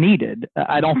is needed.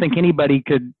 I don't think anybody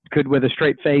could with a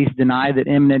straight face deny that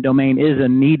eminent domain is a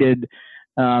needed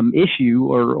issue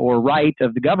or right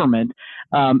of the government.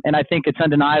 And I think it's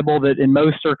undeniable that in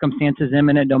most circumstances,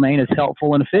 eminent domain is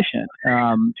helpful and efficient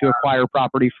to acquire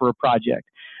property for a project.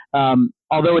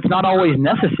 Although it's not always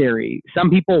necessary. Some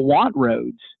people want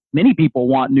roads. Many people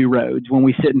want new roads when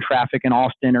we sit in traffic in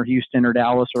Austin or Houston or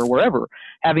Dallas or wherever.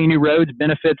 Having new roads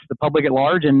benefits the public at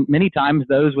large, and many times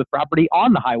those with property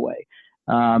on the highway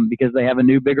because they have a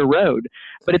new, bigger road.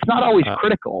 But it's not always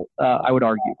critical, I would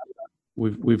argue.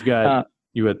 We've got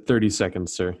you at 30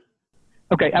 seconds, sir.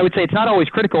 Okay, I would say it's not always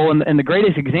critical, and the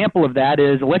greatest example of that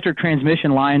is electric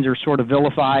transmission lines are sort of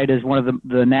vilified as one of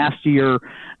the nastier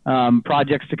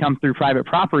projects to come through private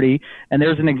property. And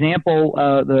there's an example,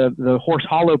 the Horse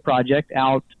Hollow project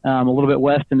out a little bit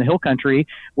west in the Hill Country,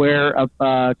 where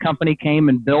a company came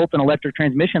and built an electric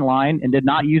transmission line and did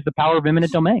not use the power of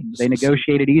eminent domain. They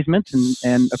negotiated easements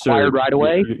and acquired right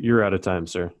away. You're out of time,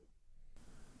 sir.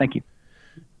 Thank you.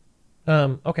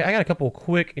 Okay, I got a couple of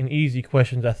quick and easy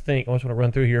questions I think I just want to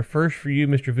run through here. First, for you,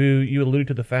 Mr. Vu, you alluded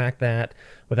to the fact that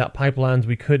without pipelines,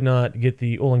 we could not get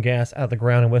the oil and gas out of the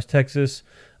ground in West Texas.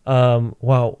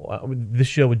 While this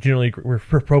show would generally, we're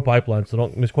pro pipeline, so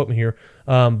don't misquote me here.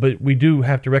 But we do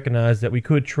have to recognize that we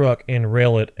could truck and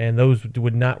rail it, and those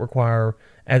would not require,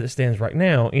 as it stands right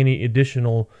now, any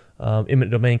additional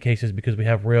eminent domain cases because we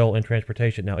have rail and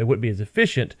transportation. Now, it wouldn't be as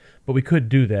efficient, but we could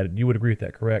do that. You would agree with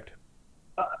that, correct?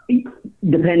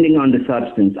 Depending on the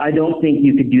substance. I don't think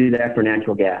you could do that for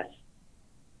natural gas.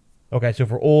 Okay, so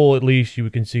for oil, at least, you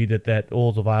would concede that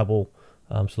oil is a viable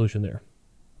solution there.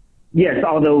 Yes,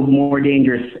 although more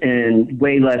dangerous and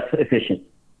way less efficient.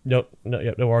 No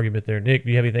argument there. Nick,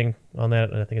 do you have anything on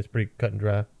that? I think it's pretty cut and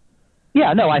dry.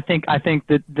 Yeah, no, I think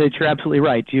that you're absolutely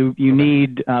right. You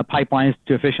need pipelines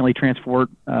to efficiently transport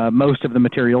most of the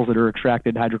materials that are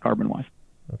extracted hydrocarbon-wise.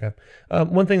 Okay.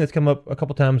 One thing that's come up a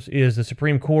couple times is the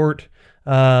Supreme Court.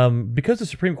 Because the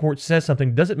Supreme Court says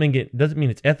something, doesn't mean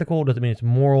it's ethical, doesn't mean it's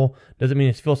moral, doesn't mean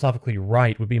it's philosophically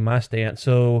right, would be my stance.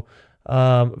 So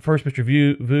first, Mr.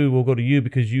 Vu, we'll go to you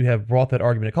because you have brought that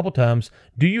argument a couple times.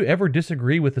 Do you ever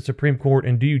disagree with the Supreme Court,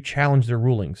 and do you challenge their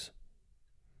rulings?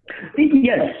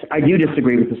 Yes, I do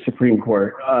disagree with the Supreme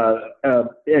Court. And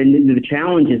the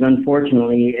challenge is,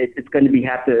 unfortunately, it's going to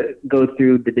have to go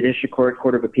through the District Court,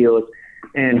 Court of Appeals,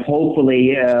 and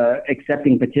hopefully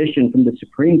accepting petition from the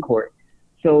Supreme Court.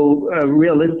 So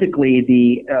realistically,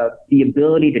 the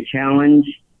ability to challenge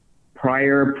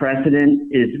prior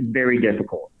precedent is very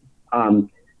difficult.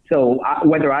 So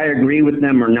whether I agree with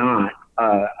them or not,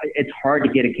 it's hard to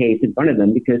get a case in front of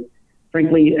them because,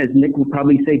 frankly, as Nick will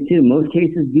probably say too, most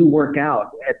cases do work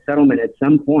out at settlement at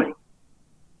some point.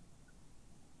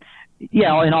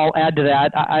 Yeah, and I'll add to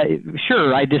that.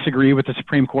 I disagree with the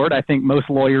Supreme Court. I think most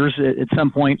lawyers at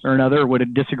some point or another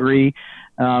would disagree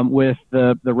with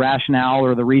the rationale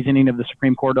or the reasoning of the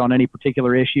Supreme Court on any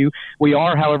particular issue. We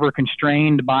are, however,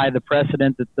 constrained by the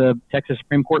precedent that the Texas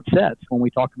Supreme Court sets when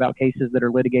we talk about cases that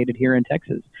are litigated here in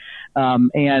Texas.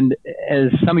 And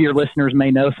as some of your listeners may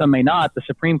know, some may not, the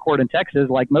Supreme Court in Texas,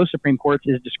 like most Supreme Courts,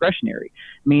 is discretionary,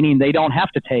 meaning they don't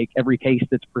have to take every case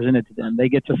that's presented to them. They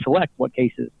get to select what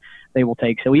cases they will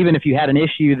take. So even if you had an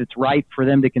issue that's ripe for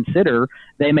them to consider,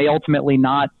 they may ultimately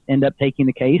not end up taking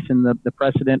the case, and the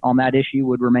precedent on that issue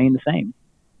would remain the same.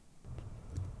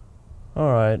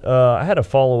 All right. I had a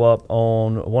follow-up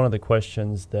on one of the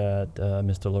questions that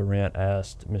Mr. Laurent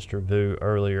asked Mr. Vu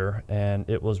earlier, and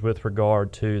it was with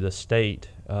regard to the state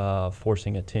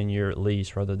forcing a 10-year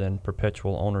lease rather than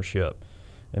perpetual ownership.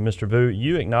 And Mr. Vu,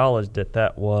 you acknowledged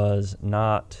that was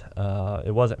not,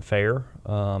 it wasn't fair.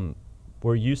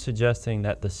 Were you suggesting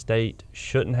that the state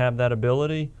shouldn't have that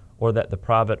ability, or that the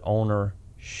private owner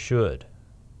should?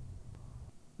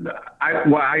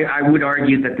 I would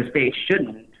argue that the state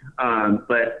shouldn't.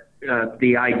 But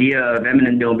the idea of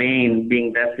eminent domain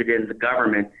being vested in the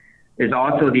government is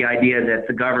also the idea that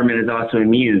the government is also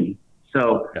immune.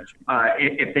 So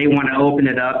if they want to open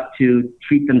it up to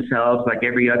treat themselves like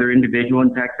every other individual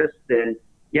in Texas, then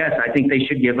yes, I think they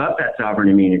should give up that sovereign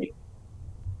immunity.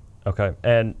 Okay.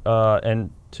 And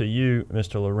to you,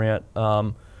 Mr. Laurent,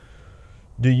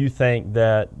 do you think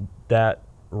that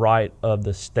right of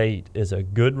the state is a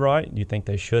good right? Do you think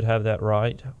they should have that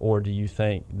right? Or do you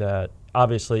think that,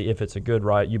 obviously, if it's a good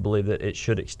right, you believe that it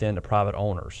should extend to private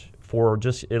owners, for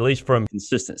just at least from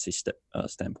consistency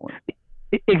standpoint?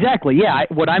 Exactly. Yeah.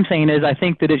 What I'm saying is I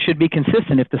think that it should be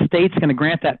consistent. If the state's going to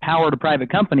grant that power to private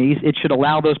companies, it should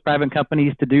allow those private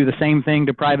companies to do the same thing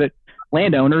to private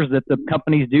landowners that the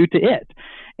companies do to it.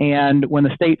 And when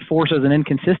the state forces an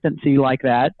inconsistency like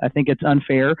that, I think it's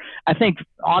unfair. I think,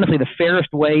 honestly, the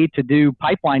fairest way to do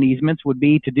pipeline easements would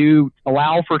be to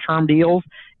allow for term deals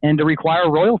and to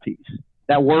require royalties.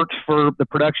 That works for the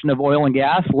production of oil and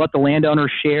gas. Let the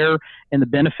landowners share in the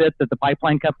benefit that the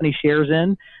pipeline company shares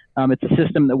in. It's a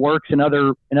system that works in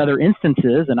other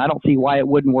instances, and I don't see why it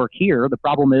wouldn't work here. The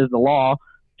problem is the law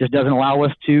just doesn't allow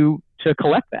us to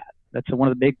collect that. That's one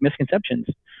of the big misconceptions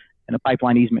in a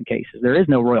pipeline easement case. There is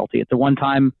no royalty. It's a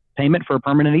one-time payment for a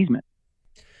permanent easement.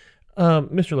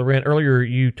 Mr. Laurent, earlier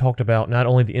you talked about not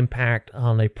only the impact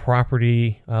on a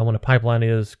property when a pipeline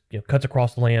cuts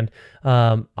across the land,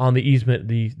 on the easement,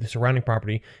 the surrounding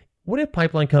property. What if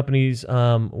pipeline companies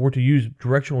were to use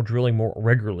directional drilling more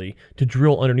regularly to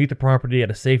drill underneath the property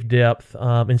at a safe depth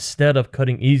instead of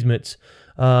cutting easements?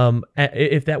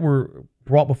 If that were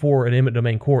brought before an eminent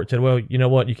domain court, said, well, you know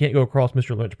what, you can't go across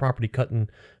Mr. Laurent's property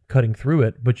cutting through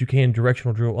it, but you can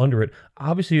directional drill under it.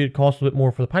 Obviously, it costs a bit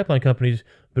more for the pipeline companies,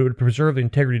 but it would preserve the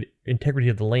integrity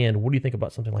of the land. What do you think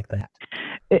about something like that?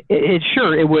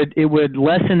 It would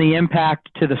lessen the impact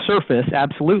to the surface,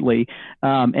 absolutely,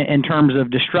 in terms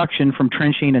of destruction from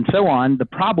trenching and so on. The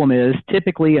problem is,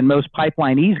 typically in most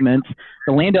pipeline easements,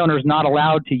 the landowner is not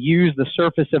allowed to use the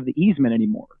surface of the easement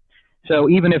anymore. So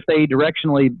even if they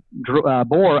directionally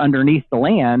bore underneath the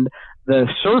land, the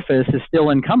surface is still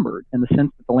encumbered in the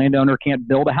sense that the landowner can't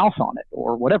build a house on it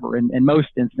or whatever in most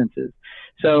instances.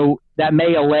 So that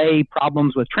may allay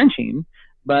problems with trenching,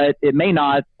 but it may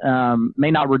not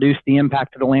reduce the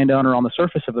impact to the landowner on the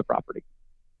surface of the property.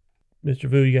 Mr.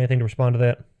 Vu, you got anything to respond to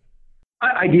that?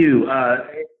 I do.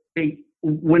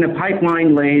 When a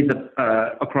pipeline lays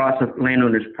across a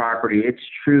landowner's property, it's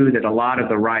true that a lot of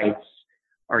the rights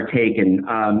are taken.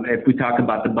 If we talk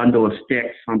about the bundle of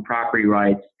sticks on property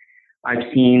rights, I've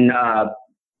seen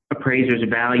appraisers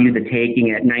value the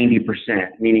taking at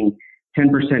 90%, meaning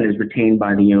 10% is retained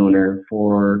by the owner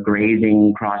for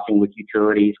grazing, crossing with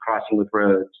utilities, crossing with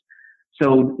roads.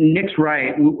 So Nick's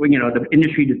right. The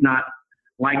industry does not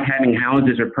like having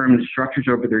houses or permanent structures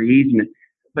over their easement,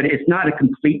 but it's not a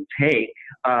complete take.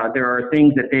 There are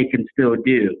things that they can still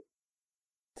do.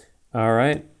 All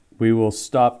right. We will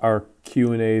stop our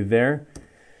Q&A there.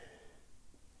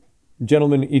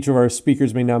 Gentlemen, each of our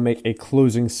speakers may now make a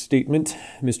closing statement.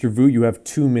 Mr. Vu, you have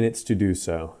 2 minutes to do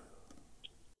so.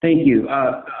 Thank you.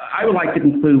 I would like to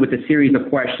conclude with a series of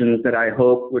questions that I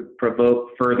hope would provoke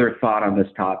further thought on this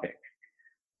topic.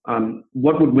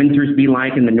 What would winters be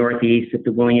like in the Northeast if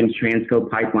the Williams Transco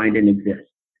pipeline didn't exist?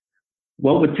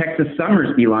 What would Texas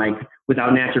summers be like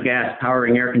without natural gas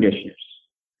powering air conditioners?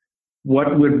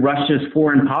 What would Russia's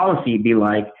foreign policy be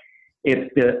like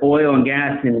if the oil and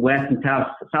gas in West and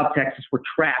South Texas were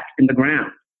trapped in the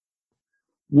ground?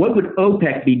 What would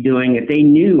OPEC be doing if they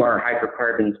knew our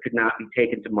hydrocarbons could not be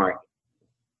taken to market?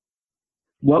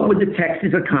 What would the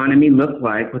Texas economy look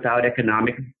like without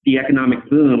the economic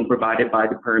boom provided by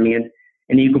the Permian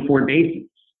and Eagle Ford basins?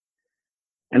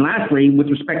 And lastly, with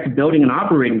respect to building and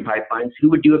operating pipelines, who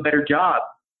would do a better job,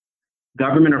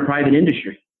 government or private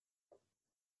industry?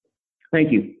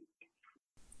 Thank you.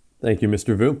 Thank you,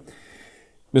 Mr. Vu.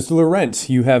 Mr. Laurent,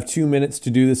 you have 2 minutes to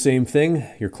do the same thing.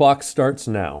 Your clock starts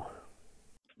now.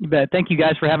 You bet. Thank you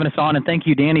guys for having us on, and thank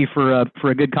you, Danny, for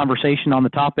a good conversation on the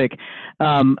topic.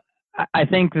 I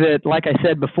think that, like I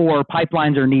said before,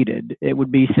 pipelines are needed. It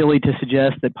would be silly to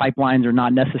suggest that pipelines are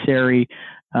not necessary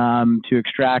to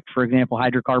extract, for example,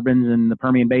 hydrocarbons in the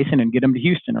Permian Basin and get them to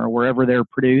Houston or wherever they're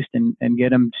produced and get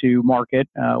them to market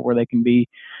where they can be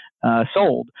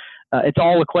sold. It's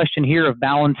all a question here of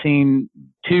balancing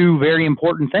two very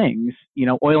important things,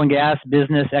 oil and gas,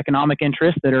 business, economic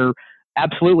interests that are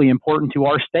absolutely important to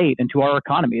our state and to our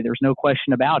economy. There's no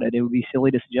question about it. It would be silly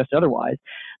to suggest otherwise.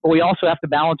 But we also have to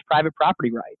balance private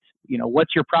property rights.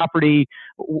 What's your property?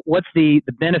 What's the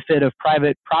benefit of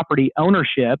private property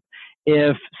ownership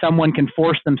if someone can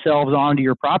force themselves onto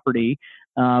your property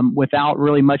without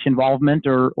really much involvement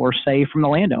or say from the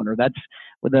landowner? That's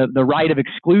the right of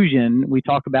exclusion we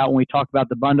talk about when we talk about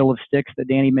the bundle of sticks that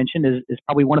Danny mentioned is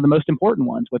probably one of the most important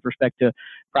ones with respect to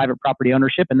private property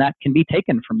ownership, and that can be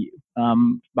taken from you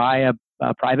by a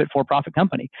private for-profit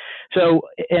company. So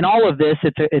in all of this,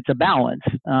 it's a balance.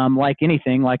 Like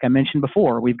anything, like I mentioned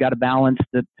before, we've got to balance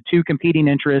the two competing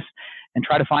interests and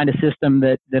try to find a system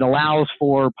that allows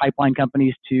for pipeline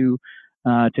companies to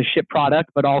ship product,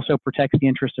 but also protects the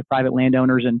interests of private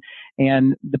landowners.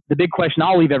 And the big question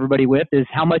I'll leave everybody with is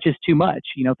how much is too much?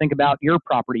 Think about your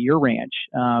property, your ranch.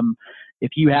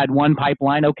 If you had one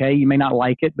pipeline, okay, you may not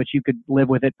like it, but you could live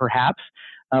with it perhaps.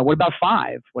 What about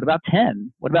 5? What about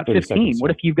 10? What about 15?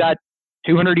 What if you've got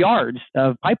 200 yards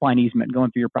of pipeline easement going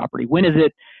through your property? When is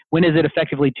it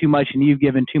effectively too much and you've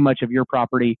given too much of your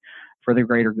property for the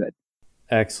greater good?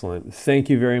 Excellent. Thank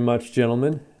you very much,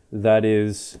 gentlemen. That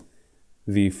is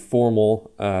the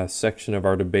formal section of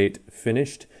our debate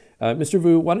finished. Mr.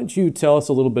 Vu, why don't you tell us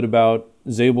a little bit about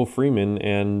Zabel Freeman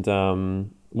and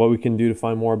what we can do to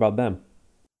find more about them?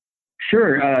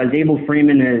 Sure. Zabel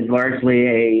Freeman is largely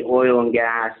a oil and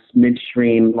gas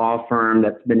midstream law firm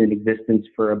that's been in existence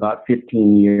for about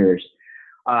 15 years.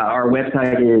 Our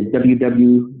website is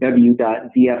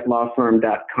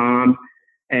www.zflawfirm.com,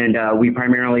 and we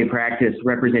primarily practice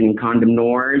representing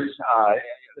condemnors.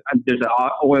 There's an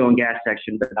oil and gas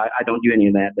section, but I don't do any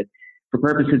of that. But for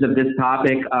purposes of this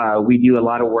topic, we do a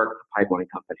lot of work for pipeline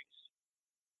companies.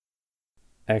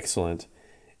 Excellent.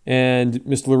 And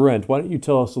Mr. Laurent, why don't you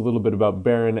tell us a little bit about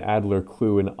Barron, Adler,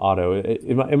 Clue, and Otto?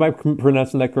 Am I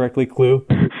pronouncing that correctly, Clue?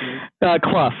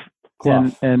 Clough.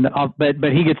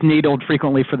 But he gets needled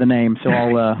frequently for the name, so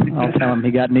I'll tell him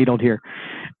he got needled here.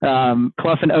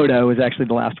 Clough and Odo is actually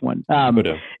the last one.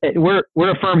 Odo. We're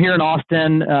a firm here in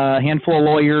Austin, a handful of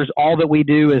lawyers. All that we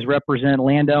do is represent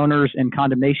landowners in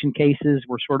condemnation cases.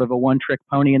 We're sort of a one-trick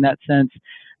pony in that sense.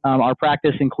 Our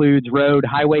practice includes road,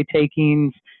 highway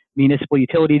takings, municipal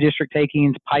utility district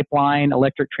takings, pipeline,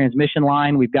 electric transmission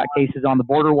line. We've got cases on the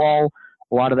border wall.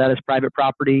 A lot of that is private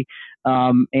property.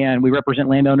 And we represent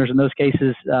landowners in those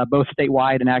cases, both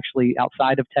statewide and actually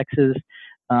outside of Texas.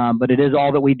 But it is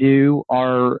all that we do.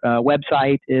 Our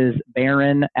website is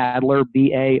Barron Adler,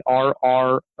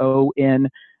 BARRONADLER.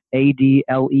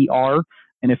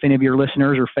 And if any of your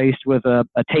listeners are faced with a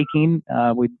taking,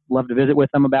 we'd love to visit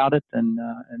with them about it and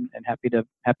happy to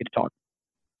talk.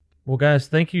 Well, guys,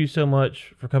 thank you so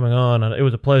much for coming on. It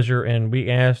was a pleasure, and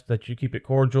we asked that you keep it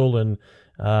cordial and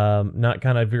not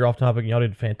kind of veer off topic. Y'all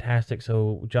did fantastic,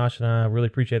 so Josh and I really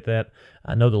appreciate that.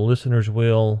 I know the listeners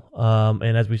will,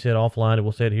 and as we said offline, and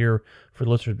we'll say it here for the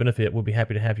listeners' benefit, we'll be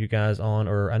happy to have you guys on,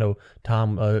 or I know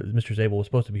Tom, Mr. Zabel was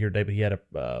supposed to be here today, but he had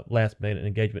a last-minute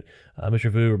engagement.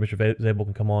 Mr. Vu or Mr. Zabel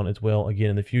can come on as well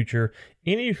again in the future.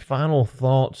 Any final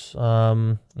thoughts,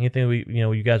 anything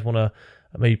you guys want to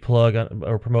maybe plug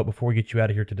or promote before we get you out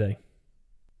of here today?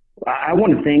 I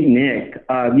want to thank Nick.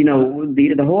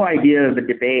 The whole idea of a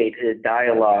debate is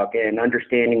dialogue and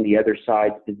understanding the other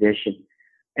side's position.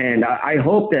 And I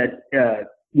hope that,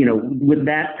 with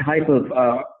that type of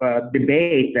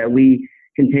debate, that we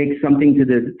can take something to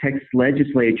the Texas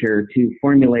legislature to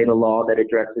formulate a law that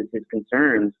addresses his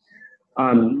concerns.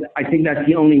 I think that's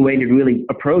the only way to really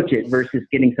approach it versus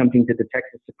getting something to the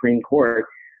Texas Supreme Court.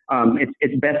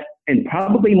 It's best and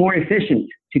probably more efficient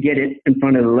to get it in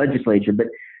front of the legislature. But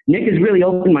Nick has really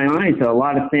opened my eyes to a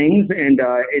lot of things, and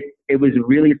it was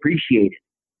really appreciated.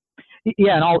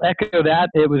 Yeah, and I'll echo that.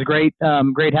 It was great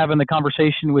having the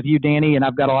conversation with you, Danny, and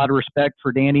I've got a lot of respect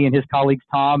for Danny and his colleagues,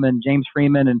 Tom and James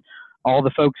Freeman, and all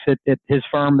the folks at his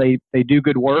firm. They do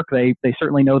good work. They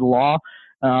certainly know the law.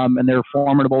 And they're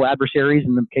formidable adversaries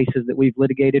in the cases that we've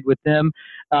litigated with them.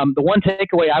 The one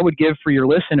takeaway I would give for your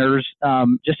listeners,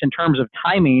 just in terms of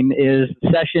timing, is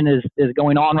the session is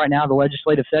going on right now, the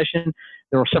legislative session.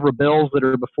 There are several bills that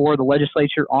are before the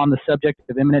legislature on the subject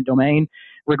of eminent domain.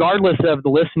 Regardless of the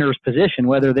listener's position,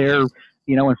 whether they're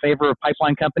in favor of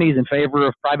pipeline companies, in favor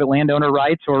of private landowner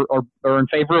rights, or in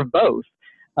favor of both,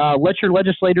 let your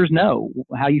legislators know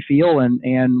how you feel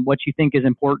and what you think is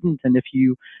important, and if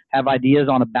you have ideas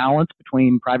on a balance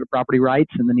between private property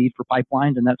rights and the need for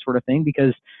pipelines and that sort of thing,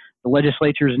 because the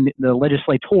legislators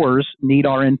need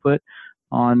our input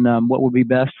on what would be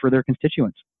best for their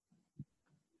constituents.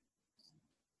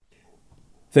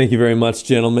 Thank you very much,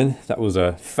 gentlemen. That was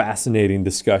a fascinating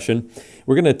discussion.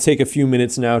 We're going to take a few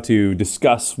minutes now to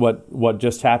discuss what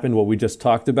just happened, what we just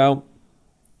talked about,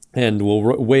 and we'll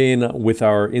weigh in with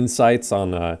our insights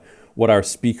on what our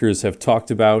speakers have talked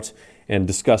about and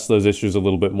discuss those issues a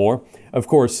little bit more. Of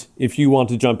course, if you want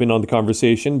to jump in on the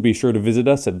conversation, be sure to visit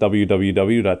us at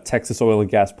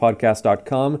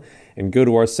www.texasoilandgaspodcast.com and go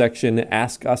to our section,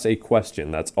 Ask Us a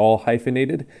Question. That's all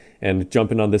hyphenated, and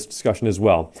jump in on this discussion as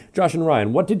well. Josh and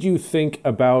Ryan, what did you think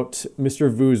about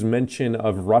Mr. Vu's mention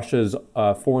of Russia's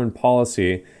foreign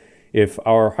policy if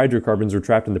our hydrocarbons are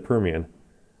trapped in the Permian?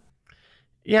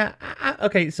 Yeah.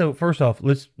 Okay. So first off,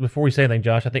 before we say anything,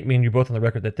 Josh, I think me and you both on the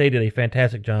record that they did a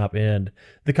fantastic job, and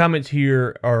the comments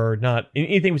here are not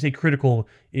anything we say critical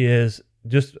is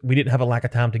just we didn't have a lack of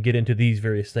time to get into these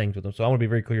various things with them. So I want to be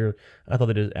very clear. I thought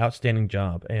they did an outstanding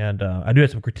job, and I do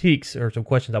have some critiques or some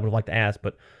questions I would like to ask,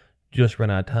 but just run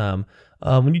out of time.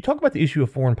 When you talk about the issue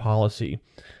of foreign policy,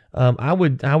 I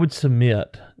would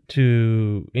submit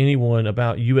to anyone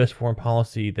about U.S. foreign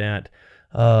policy that.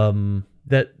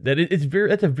 That's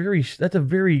a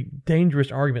very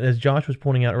dangerous argument. As Josh was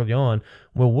pointing out early on,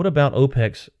 well, what about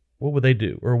OPEC? What would they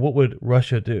do, or what would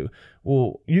Russia do?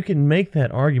 Well, you can make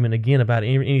that argument again about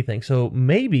anything. So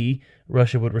maybe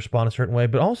Russia would respond a certain way,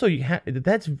 but also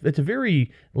that's a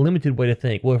very limited way to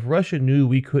think. Well, if Russia knew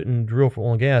we couldn't drill for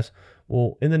oil and gas,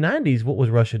 well, in the 90s, what was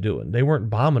Russia doing? They weren't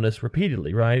bombing us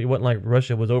repeatedly, right? It wasn't like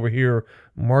Russia was over here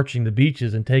marching the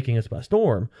beaches and taking us by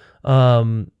storm.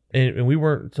 And we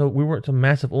weren't some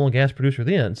massive oil and gas producer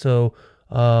then. So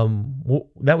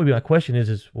that would be my question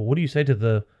is what do you say to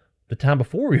the time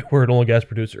before we were an oil and gas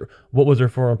producer? What was their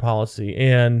foreign policy?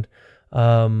 And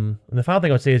the final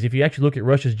thing I would say is if you actually look at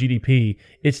Russia's GDP,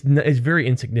 it's very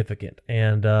insignificant.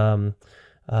 And so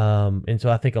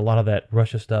I think a lot of that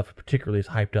Russia stuff particularly is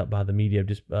hyped up by the media.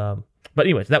 But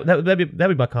anyways, that'd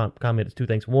be my comment. It's two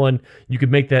things. One, you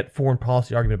could make that foreign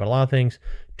policy argument about a lot of things.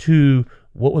 Two,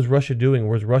 what was Russia doing?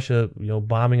 Was Russia,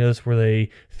 bombing us? Were they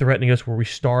threatening us? Were we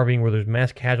starving? Were there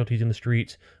mass casualties in the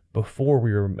streets before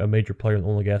we were a major player in the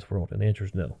oil and gas world? And the answer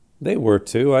is no. They were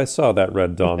too. I saw that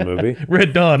Red Dawn movie.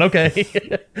 Red Dawn, okay.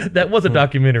 That was a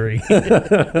documentary.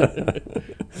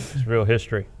 It's real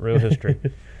history.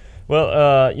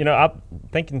 Well, I'm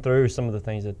thinking through some of the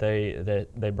things that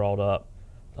they brought up.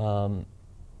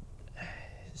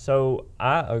 So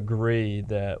I agree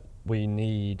that we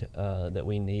need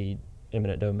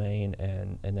eminent domain,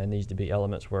 and there needs to be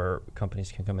elements where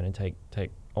companies can come in and take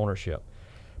ownership.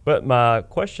 But my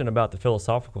question about the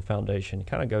philosophical foundation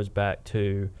kind of goes back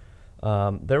to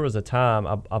there was a time,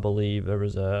 I believe,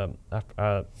 I'm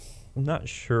not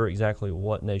sure exactly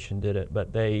what nation did it,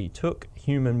 but they took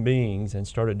human beings and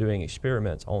started doing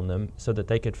experiments on them so that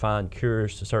they could find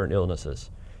cures to certain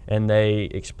illnesses. And they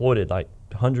exploited like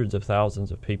hundreds of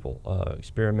thousands of people,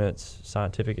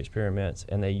 scientific experiments,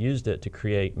 and they used it to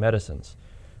create medicines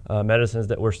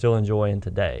that we're still enjoying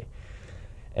today.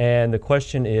 And the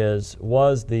question is,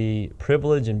 was the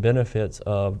privilege and benefits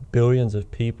of billions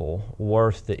of people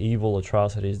worth the evil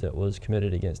atrocities that was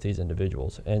committed against these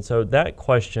individuals? And so that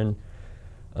question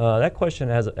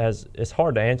has it's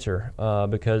hard to answer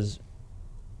because,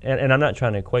 and I'm not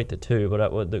trying to equate the two,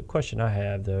 but the question I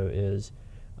have though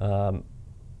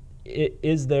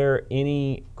is there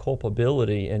any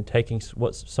culpability in taking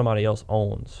what somebody else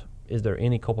owns? Is there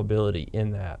any culpability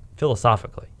in that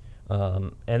philosophically?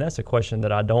 And that's a question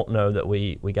that I don't know that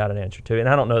we got an answer to, and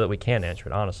I don't know that we can answer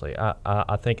it, honestly.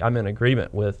 I think I'm in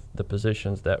agreement with the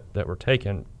positions that were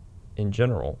taken in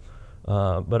general,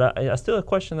 but I still a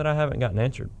question that I haven't gotten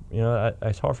answered.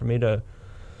 It's hard for me to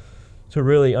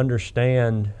really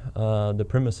understand the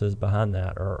premises behind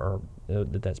that or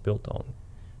that's built on.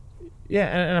 Yeah,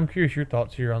 and I'm curious your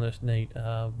thoughts here on this, Nate,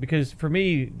 because for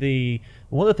me,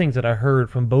 one of the things that I heard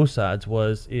from both sides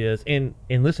and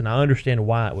listen, I understand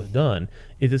why it was done,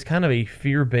 is it's kind of a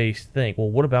fear-based thing. Well,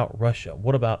 what about Russia?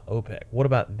 What about OPEC? What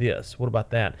about this? What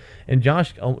about that? And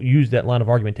Josh used that line of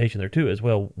argumentation there too, as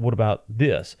well. What about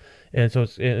this? And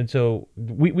so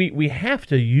we have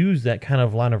to use that kind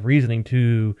of line of reasoning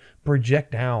to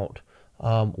project out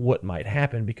what might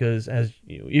happen, because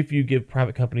if you give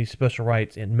private companies special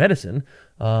rights in medicine,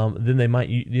 then they might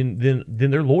then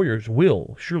their lawyers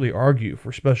will surely argue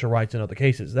for special rights in other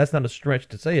cases. That's not a stretch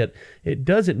to say it. It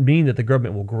doesn't mean that the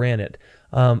government will grant it.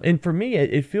 And for me,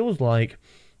 it feels like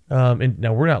and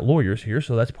now we're not lawyers here,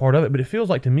 so that's part of it, but it feels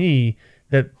like to me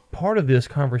that part of this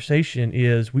conversation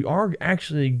is we are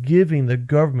actually giving the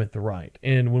government the right.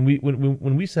 And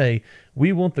when we say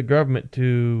we want the government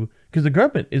to, because the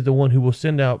government is the one who will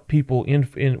send out people in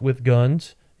with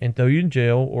guns and throw you in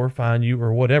jail or fine you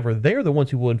or whatever. They're the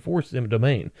ones who will enforce the eminent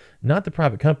domain, not the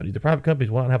private companies. The private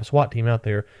companies will not have a SWAT team out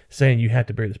there saying you have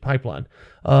to bury this pipeline.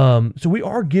 So we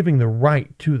are giving the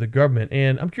right to the government.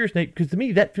 And I'm curious, Nate, because to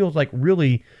me that feels like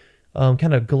really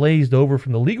kind of glazed over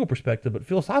from the legal perspective, but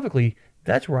philosophically,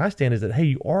 that's where I stand, is that, hey,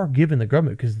 you are giving the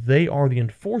government because they are the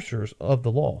enforcers of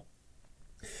the law.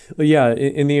 Well, yeah,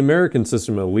 in the American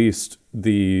system at least,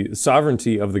 the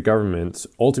sovereignty of the government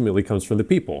ultimately comes from the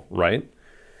people, right?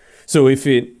 So if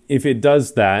it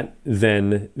does that,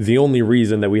 then the only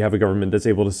reason that we have a government that's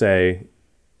able to say,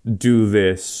 do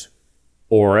this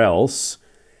or else,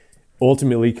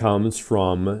 ultimately comes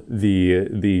from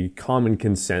the common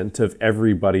consent of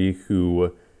everybody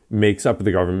who makes up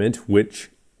the government,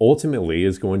 which ultimately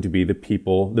is going to be the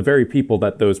people, the very people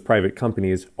that those private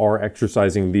companies are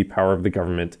exercising the power of the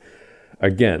government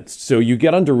against. So you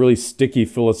get onto really sticky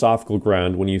philosophical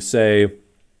ground when you say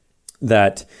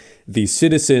that the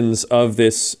citizens of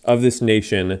this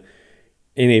nation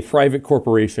in a private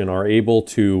corporation are able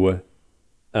to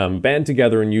band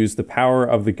together and use the power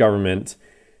of the government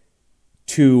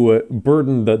to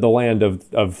burden the land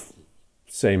of,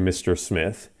 say, Mr.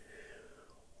 Smith,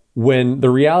 when the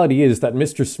reality is that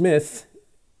Mr. Smith,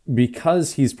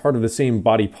 because he's part of the same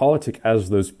body politic as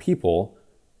those people,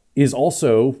 is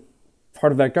also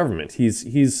part of that government.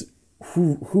 He's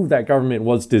who that government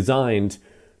was designed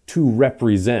to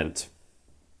represent.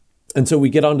 And so we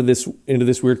get into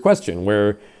this weird question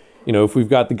where, if we've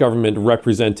got the government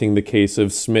representing the case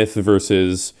of Smith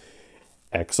versus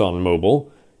ExxonMobil,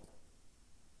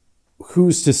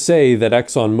 who's to say that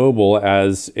ExxonMobil,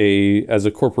 as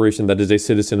a corporation that is a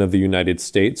citizen of the United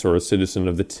States or a citizen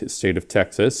of the state of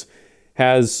Texas,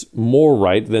 has more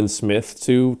right than Smith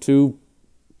to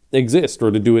exist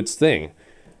or to do its thing?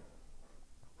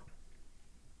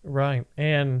 Right.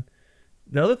 And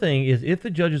the other thing is, if the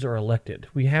judges are elected,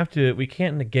 we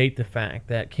can't negate the fact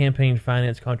that campaign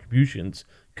finance contributions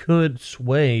could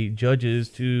sway judges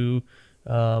to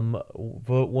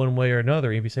vote one way or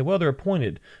another. If you say, well, they're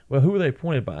appointed, well, who are they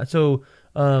appointed by? So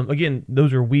again,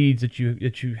 those are weeds that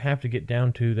you have to get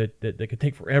down to that could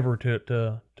take forever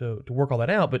to work all that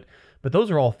out. But those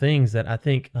are all things that I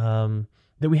think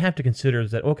that we have to consider,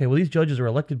 is that, okay, well, these judges are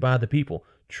elected by the people,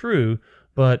 true,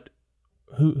 but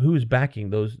who is backing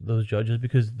those judges?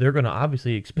 Because they're going to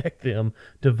obviously expect them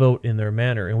to vote in their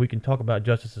manner. And we can talk about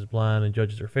justice is blind and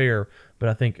judges are fair, but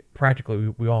I think practically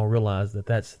we all realize that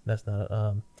that's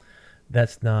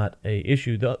not a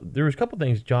issue. There was a couple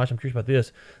things, Josh, I'm curious about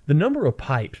this. The number of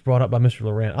pipes brought up by Mr.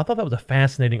 Laurent, I thought that was a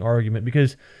fascinating argument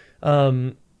because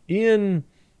in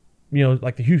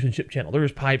like the Houston Ship Channel,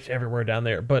 there's pipes everywhere down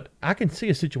there. But I can see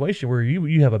a situation where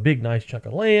you have a big, nice chunk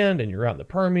of land and you're out in the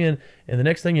Permian, and the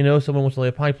next thing you know, someone wants to lay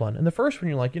a pipeline. And the first one,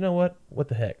 you're like, you know what? What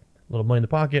the heck? A little money in the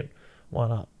pocket, why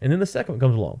not? And then the second one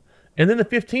comes along. And then the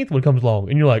 15th one comes along,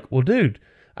 and you're like, well, dude,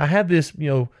 I have this,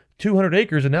 200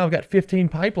 acres, and now I've got 15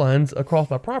 pipelines across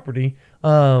my property.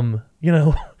 Even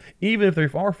if they're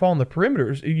far on the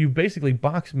perimeters, you basically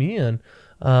box me in.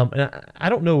 And I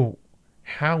don't know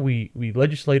how we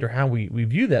legislate or how we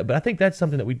view that, but I think that's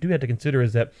something that we do have to consider,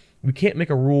 is that we can't make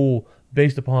a rule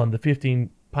based upon the 15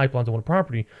 pipelines on one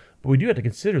property, but we do have to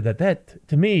consider that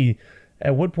to me,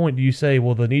 at what point do you say,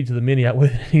 well, the needs of the many outweigh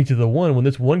the needs of the one, when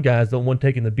this one guy's the one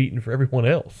taking the beating for everyone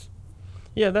else?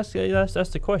 Yeah, that's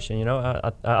the question.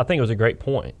 I think it was a great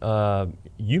point.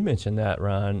 You mentioned that,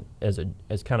 Ryan, as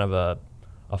kind of a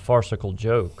farcical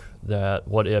joke, that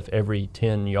what if every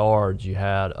 10 yards you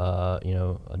had a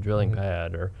drilling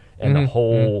pad and the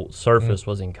whole surface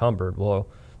was encumbered? Well,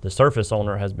 the surface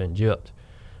owner has been gypped.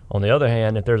 On the other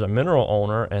hand, if there's a mineral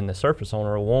owner and the surface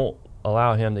owner won't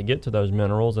allow him to get to those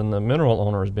minerals, and the mineral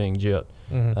owner is being gypped,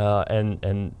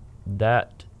 and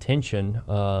that tension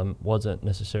wasn't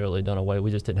necessarily done away.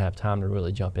 We just didn't have time to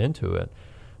really jump into it.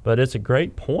 But it's a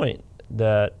great point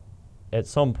that at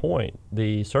some point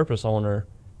the surface owner,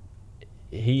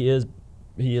 he is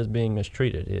being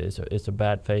mistreated. It's a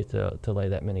bad faith to lay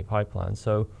that many pipelines.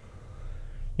 So,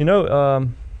 it's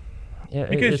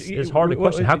hard to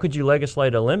question. How could you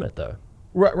legislate a limit, though?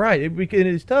 Right.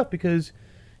 It's tough because,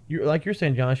 you're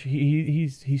saying, Josh,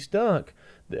 he's stuck,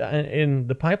 and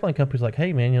the pipeline company's like,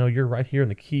 hey, man, you're right here in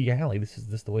the key alley. This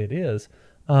is the way it is.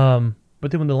 But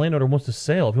then when the landowner wants to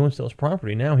sell, if he wants to sell his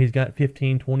property, now he's got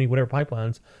 15, 20, whatever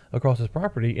pipelines across his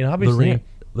property, and obviously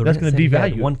that's going to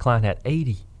devalue. One client had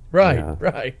 80. Right, yeah.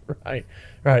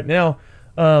 right. Now,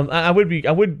 I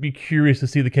would be curious to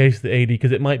see the case of the 80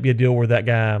 because it might be a deal where that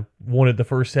guy wanted the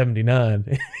first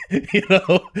 79,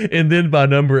 and then by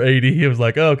number 80 he was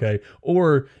like, oh, okay.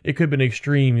 Or it could be an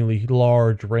extremely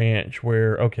large ranch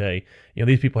where, okay,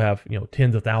 these people have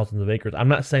tens of thousands of acres. I'm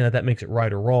not saying that makes it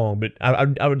right or wrong, but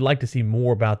I would like to see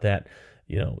more about that,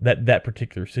 that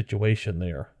particular situation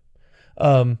there.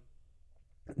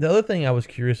 The other thing I was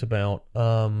curious about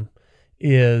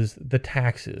is the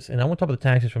taxes. And I want to talk about the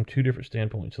taxes from two different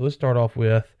standpoints. So let's start off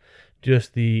with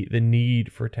just the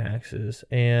need for taxes.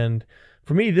 And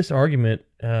for me, this argument,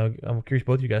 I'm curious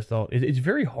both of you guys thought, it's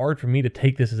very hard for me to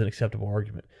take this as an acceptable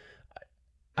argument.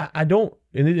 I don't,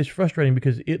 and it is frustrating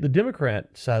because the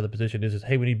Democrat side of the position is,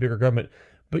 hey, we need bigger government,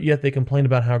 but yet they complain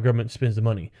about how government spends the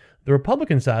money. The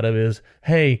Republican side of it is,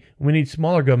 hey, we need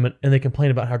smaller government, and they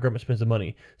complain about how government spends the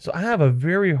money. So I have a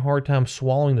very hard time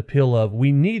swallowing the pill of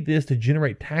we need this to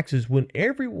generate taxes when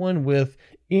everyone with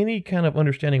any kind of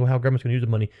understanding of how government's going to use the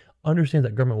money understands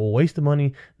that government will waste the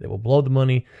money, they will blow the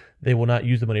money, they will not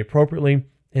use the money appropriately.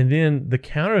 And then the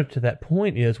counter to that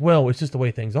point is, well, it's just the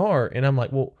way things are. And I'm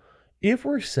like, well, if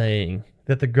we're saying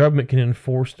that the government can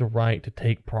enforce the right to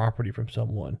take property from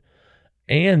someone,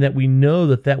 and that we know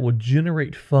that will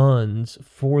generate funds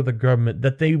for the government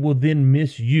that they will then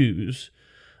misuse,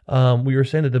 we are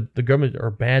saying that the government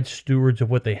are bad stewards of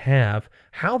what they have.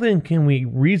 How then can we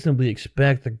reasonably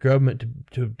expect the government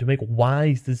to make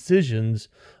wise decisions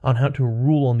on how to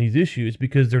rule on these issues?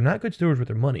 Because they're not good stewards with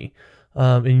their money.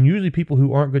 And usually people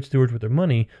who aren't good stewards with their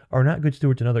money are not good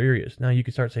stewards in other areas. Now you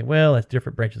can start saying, well, that's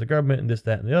different branches of government and this,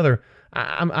 that, and the other.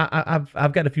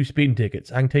 I've got a few speeding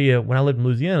tickets. I can tell you when I lived in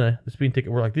Louisiana, the speeding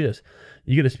ticket were like this.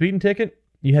 You get a speeding ticket,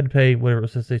 you had to pay whatever,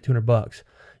 let's say $200.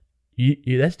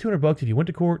 That's $200 if you went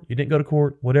to court, you didn't go to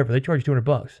court, whatever. They charge you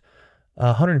 $200.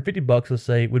 $150, let's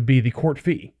say, would be the court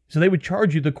fee. So they would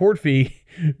charge you the court fee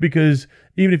because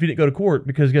even if you didn't go to court,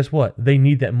 because guess what? They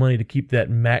need that money to keep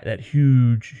that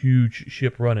huge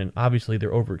ship running. Obviously,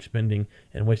 they're overexpending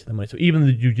and wasting the money. So even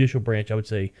the judicial branch, I would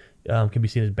say, can be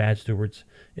seen as bad stewards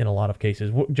in a lot of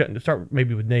cases. Start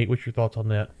maybe with Nate. What's your thoughts on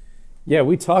that? Yeah,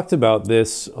 we talked about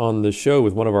this on the show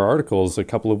with one of our articles a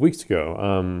couple of weeks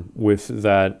ago, with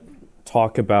that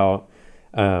talk about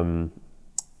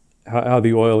how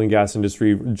the oil and gas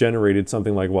industry generated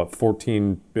something like,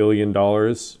 $14 billion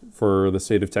for the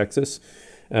state of Texas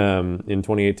in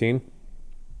 2018.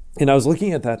 And I was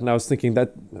looking at that and I was thinking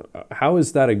that how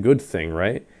is that a good thing,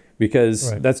 right?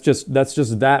 Because that's just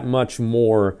that much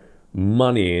more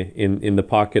money in the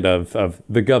pocket of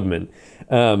the government.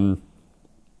 And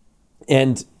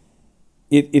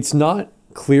it's not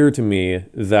clear to me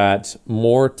that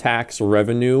more tax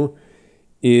revenue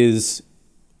is,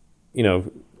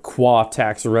 qua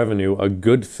tax revenue, a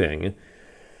good thing.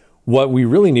 What we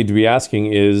really need to be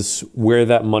asking is where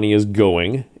that money is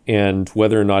going and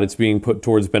whether or not it's being put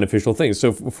towards beneficial things.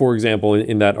 So, for example,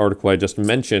 in that article I just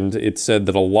mentioned, it said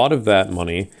that a lot of that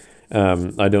money,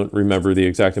 I don't remember the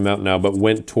exact amount now, but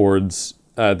went towards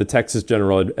the Texas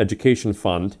General Education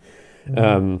Fund.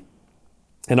 Mm-hmm.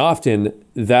 And often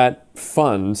that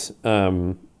fund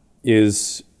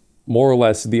is more or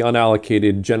less the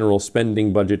unallocated general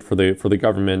spending budget for the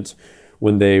government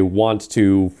when they want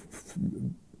to,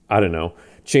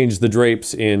 change the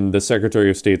drapes in the Secretary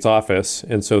of State's office.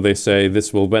 And so they say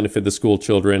this will benefit the school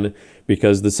children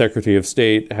because the Secretary of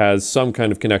State has some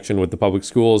kind of connection with the public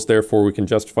schools. Therefore, we can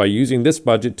justify using this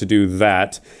budget to do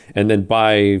that and then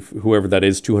buy whoever that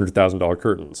is $200,000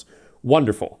 curtains.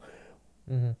 Wonderful.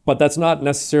 Mm-hmm. But that's not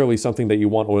necessarily something that you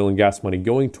want oil and gas money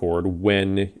going toward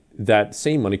when that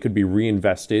same money could be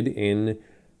reinvested in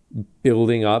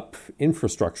building up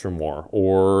infrastructure more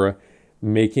or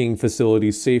making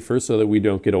facilities safer so that we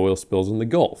don't get oil spills in the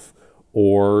Gulf,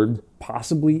 or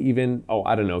possibly even,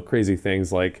 crazy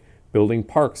things like building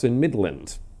parks in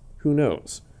Midland. Who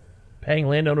knows? Paying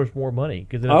landowners more money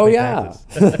because Yeah.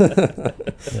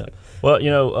 Well,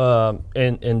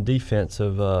 in defense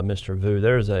of Mr. Vu,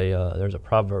 there's a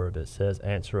proverb that says,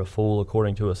 "Answer a fool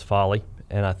according to his folly."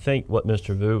 And I think what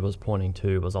Mr. Vu was pointing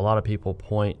to was a lot of people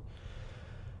point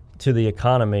to the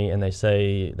economy and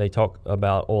they talk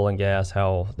about oil and gas,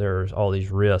 how there's all these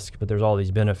risks, but there's all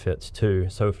these benefits too.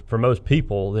 So for most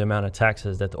people, the amount of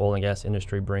taxes that the oil and gas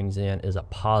industry brings in is a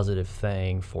positive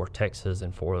thing for Texas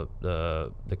and for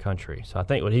the country. So I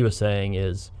think what he was saying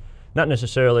is not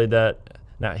necessarily that,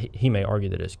 now he may argue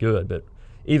that it's good, but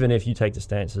even if you take the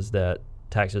stances that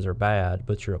taxes are bad,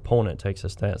 but your opponent takes a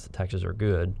stance that taxes are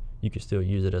good, you can still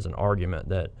use it as an argument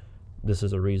that this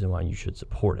is a reason why you should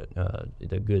support it.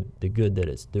 The good that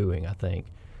it's doing, I think,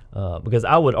 because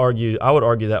I would argue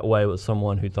that way with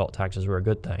someone who thought taxes were a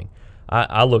good thing.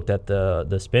 I looked at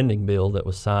the spending bill that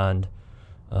was signed,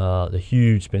 the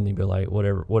huge spending bill, like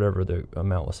whatever the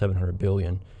amount was, $700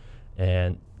 billion,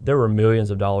 and there were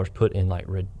millions of dollars put in, like,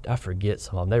 I forget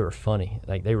some of them. They were funny,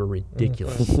 like they were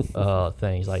ridiculous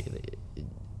things. Like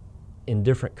in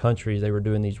different countries, they were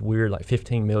doing these weird, like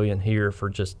 $15 million here for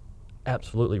just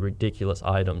absolutely ridiculous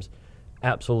items,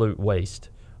 absolute waste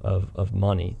of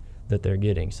money that they're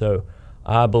getting. So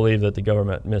I believe that the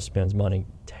government misspends money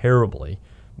terribly.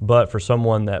 But for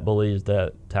someone that believes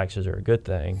that taxes are a good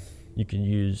thing, you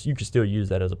can still use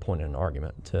that as a point in an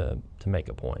argument to make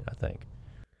a point, I think.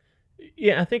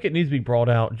 Yeah, I think it needs to be brought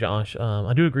out, Josh.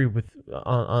 I do agree with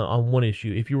on one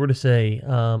issue. If you were to say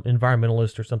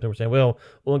environmentalists or something were saying, well,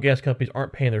 oil and gas companies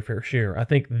aren't paying their fair share, I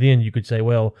think then you could say,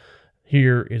 well,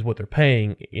 here is what they're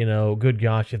paying. Good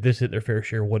gosh, if this isn't their fair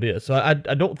share, what is? So I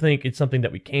don't think it's something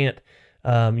that we can't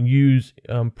use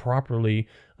properly.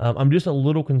 I'm just a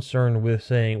little concerned with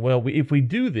saying, well, if we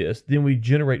do this, then we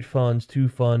generate funds to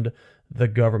fund the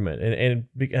government, and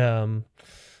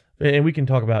we can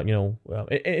talk about,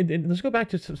 and let's go back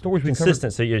to some stories we covered.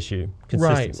 Consistency issue.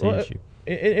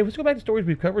 And let's go back to stories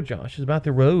we've covered, Josh, is about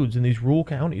the roads in these rural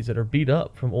counties that are beat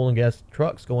up from oil and gas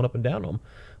trucks going up and down them.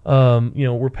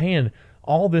 We're paying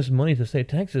all this money to the state of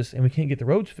Texas, and we can't get the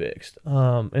roads fixed.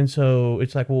 And so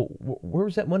it's like, well,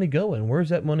 where's that money going? Where's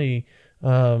that money?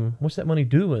 What's that money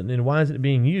doing? And why isn't it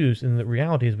being used? And the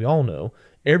reality is, we all know,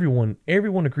 everyone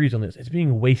agrees on this. It's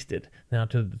being wasted. Now,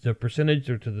 to the percentage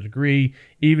or to the degree,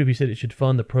 even if you said it should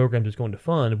fund the programs it's going to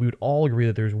fund, we would all agree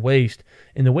that there's waste,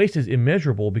 and the waste is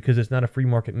immeasurable because it's not a free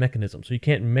market mechanism. So you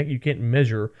can't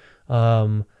measure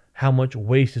how much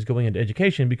waste is going into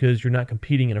education because you're not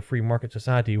competing in a free market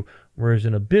society. Whereas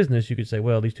in a business, you could say,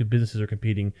 well, these two businesses are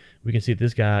competing. We can see that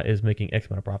this guy is making X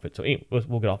amount of profit. So anyway,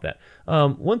 we'll get off that.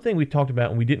 One thing we talked about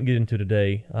and we didn't get into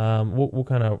today, we'll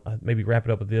kind of maybe wrap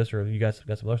it up with this, or if you guys have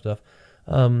got some other stuff,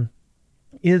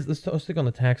 is let's stick on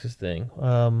the taxes thing.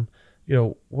 One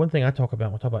thing I talk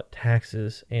about when I talk about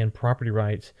taxes and property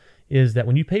rights is that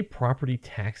when you pay property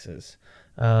taxes,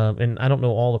 and I don't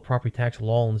know all the property tax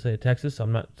law in the state of Texas, so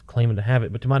I'm not claiming to have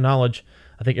it, but to my knowledge,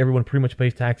 I think everyone pretty much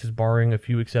pays taxes, barring a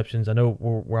few exceptions. I know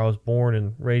where I was born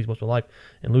and raised most of my life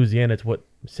in Louisiana, it's what,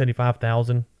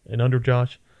 $75,000 and under,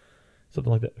 Josh?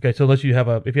 Something like that. Okay, so if you have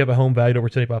a home valued over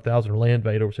 $75,000 or land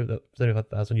valued over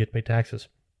 $75,000, you have to pay taxes.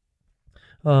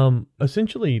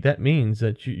 Essentially, that means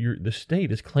that the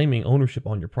state is claiming ownership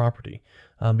on your property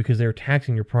because they're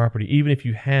taxing your property. Even if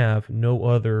you have no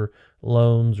other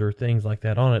loans or things like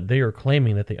that on it, they are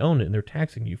claiming that they own it and they're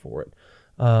taxing you for it.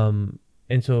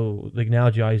 And so the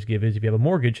analogy I always give is, if you have a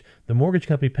mortgage, the mortgage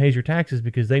company pays your taxes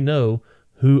because they know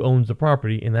who owns the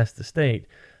property, and that's the state.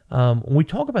 When we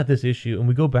talk about this issue and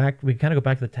we kind of go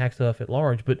back to the tax stuff at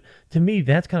large, but to me,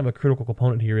 that's kind of a critical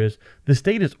component here is the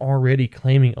state is already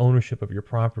claiming ownership of your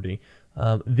property.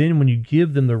 Then when you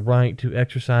give them the right to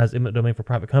exercise eminent domain for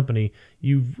private company,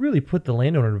 you've really put the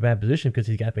landowner in a bad position because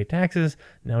he's got to pay taxes.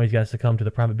 Now he's got to succumb to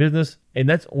the private business. And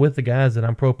that's with the guys that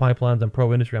I'm pro pipelines, I'm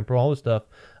pro industry, I'm pro all this stuff.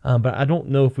 But I don't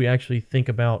know if we actually think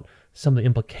about some of the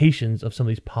implications of some of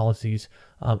these policies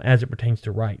as it pertains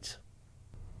to rights.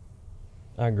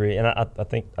 I agree, and I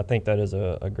think that is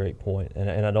a great point,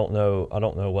 and I don't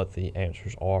know what the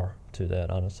answers are to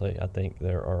that. Honestly, I think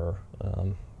there are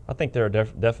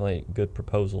definitely good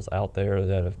proposals out there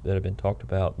that have been talked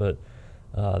about, but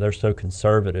they're so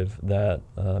conservative that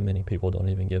many people don't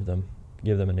even give them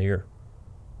an ear.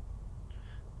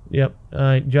 Yep.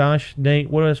 Josh, Nate,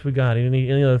 what else we got?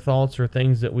 Any other thoughts or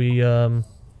things that we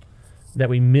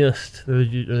missed,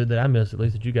 that I missed at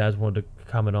least, that you guys wanted to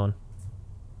comment on?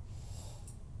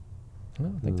 I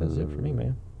think that's it for me,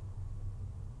 man.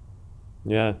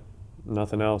 Yeah,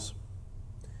 nothing else.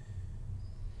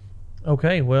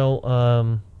 Okay,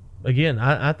 well, again,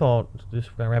 I thought,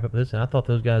 just going to wrap up this, and I thought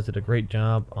those guys did a great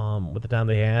job with the time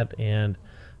they had, and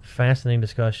fascinating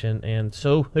discussion. And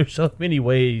so there's so many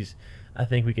ways I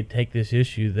think we could take this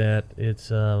issue that it's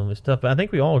tough. But I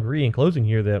think we all agree, in closing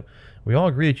here, that we all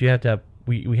agree that you have to have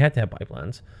we have to have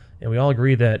pipelines, and we all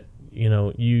agree that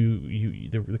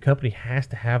the company has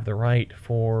to have the right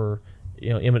for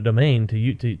eminent domain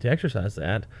to exercise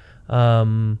that.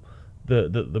 The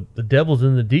devil's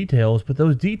in the details, but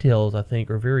those details I think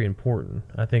are very important.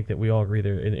 I think that we all agree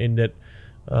there, and that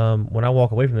when I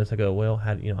walk away from this, I go, well,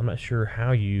 I'm not sure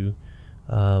how you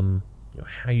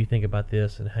think about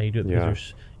this and how you do it,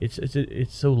 because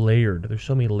it's so layered. There's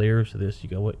so many layers to this. You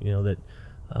go,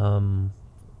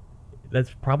 that's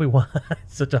probably why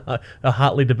it's such a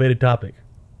hotly debated topic.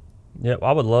 Yeah,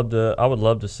 I would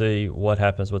love to see what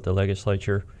happens with the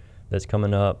legislature that's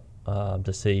coming up,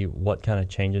 to see what kind of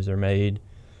changes are made.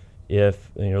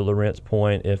 if, Laurent's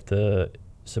point, if the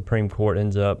Supreme Court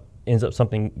gets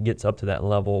up to that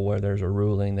level where there's a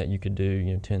ruling that you could do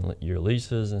 10-year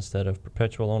leases instead of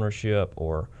perpetual ownership,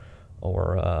 or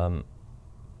I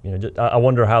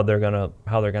wonder how they're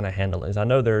gonna handle it. I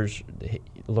know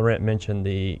Laurent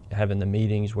mentioned having the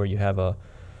meetings where you have a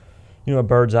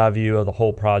bird's eye view of the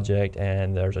whole project,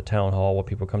 and there's a town hall where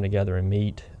people come together and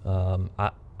meet.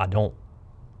 I don't,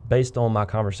 based on my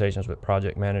conversations with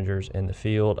project managers in the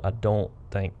field, I don't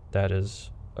think that is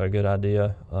a good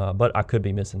idea. But I could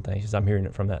be missing things because I'm hearing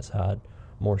it from that side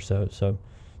more so. So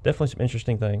definitely some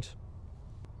interesting things.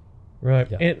 Right.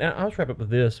 Yeah. And I'll wrap up with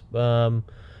this.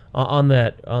 On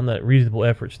that reasonable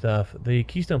effort stuff, the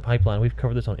Keystone Pipeline, we've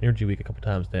covered this on Energy Week a couple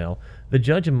times now. The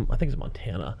judge in, I think it's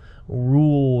Montana,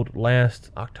 ruled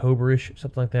last October-ish,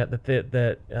 something like that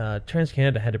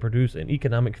TransCanada had to produce an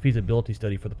economic feasibility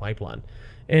study for the pipeline.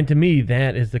 And to me,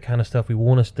 that is the kind of stuff we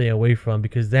want to stay away from,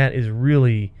 because that is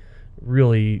really,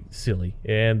 really silly.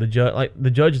 And the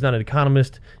judge is not an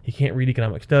economist; he can't read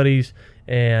economic studies,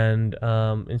 and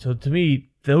so to me,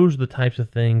 those are the types of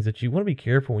things that you want to be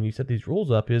careful when you set these rules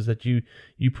up, is that you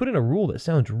put in a rule that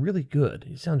sounds really good.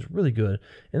 It sounds really good.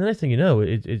 And the next thing you know,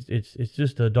 it's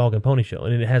just a dog and pony show,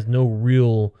 and it has no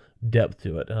real depth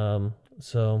to it.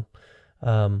 So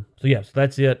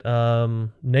that's it.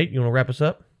 Nate, you want to wrap us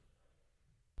up?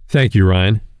 Thank you,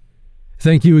 Ryan.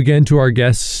 Thank you again to our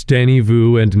guests, Danny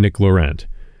Vu and Nick Laurent.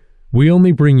 We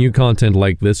only bring you content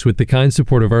like this with the kind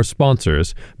support of our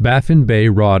sponsors, Baffin Bay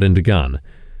Rod and Gun.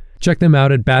 Check them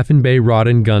out at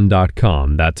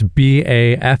baffinbayrodandgun.com. That's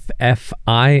BAFFIN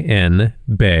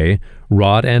Bay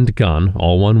Rod and Gun,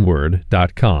 all one word,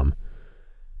 .com.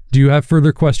 Do you have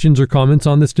further questions or comments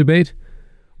on this debate?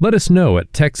 Let us know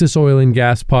at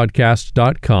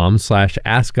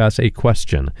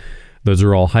texasoilandgaspodcast.com/ask-us-a-question. Those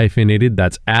are all hyphenated.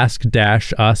 That's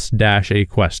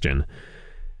ask-us-a-question.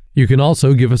 You can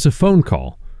also give us a phone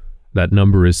call. That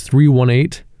number is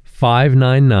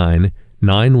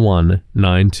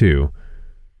 318-599-9192.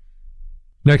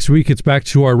 Next week, it's back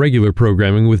to our regular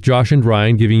programming with Josh and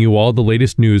Ryan giving you all the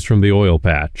latest news from the oil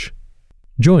patch.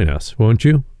 Join us, won't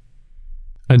you?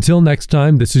 Until next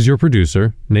time, this is your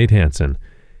producer, Nate Hansen,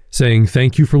 saying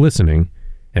thank you for listening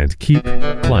and keep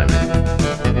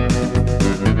climbing.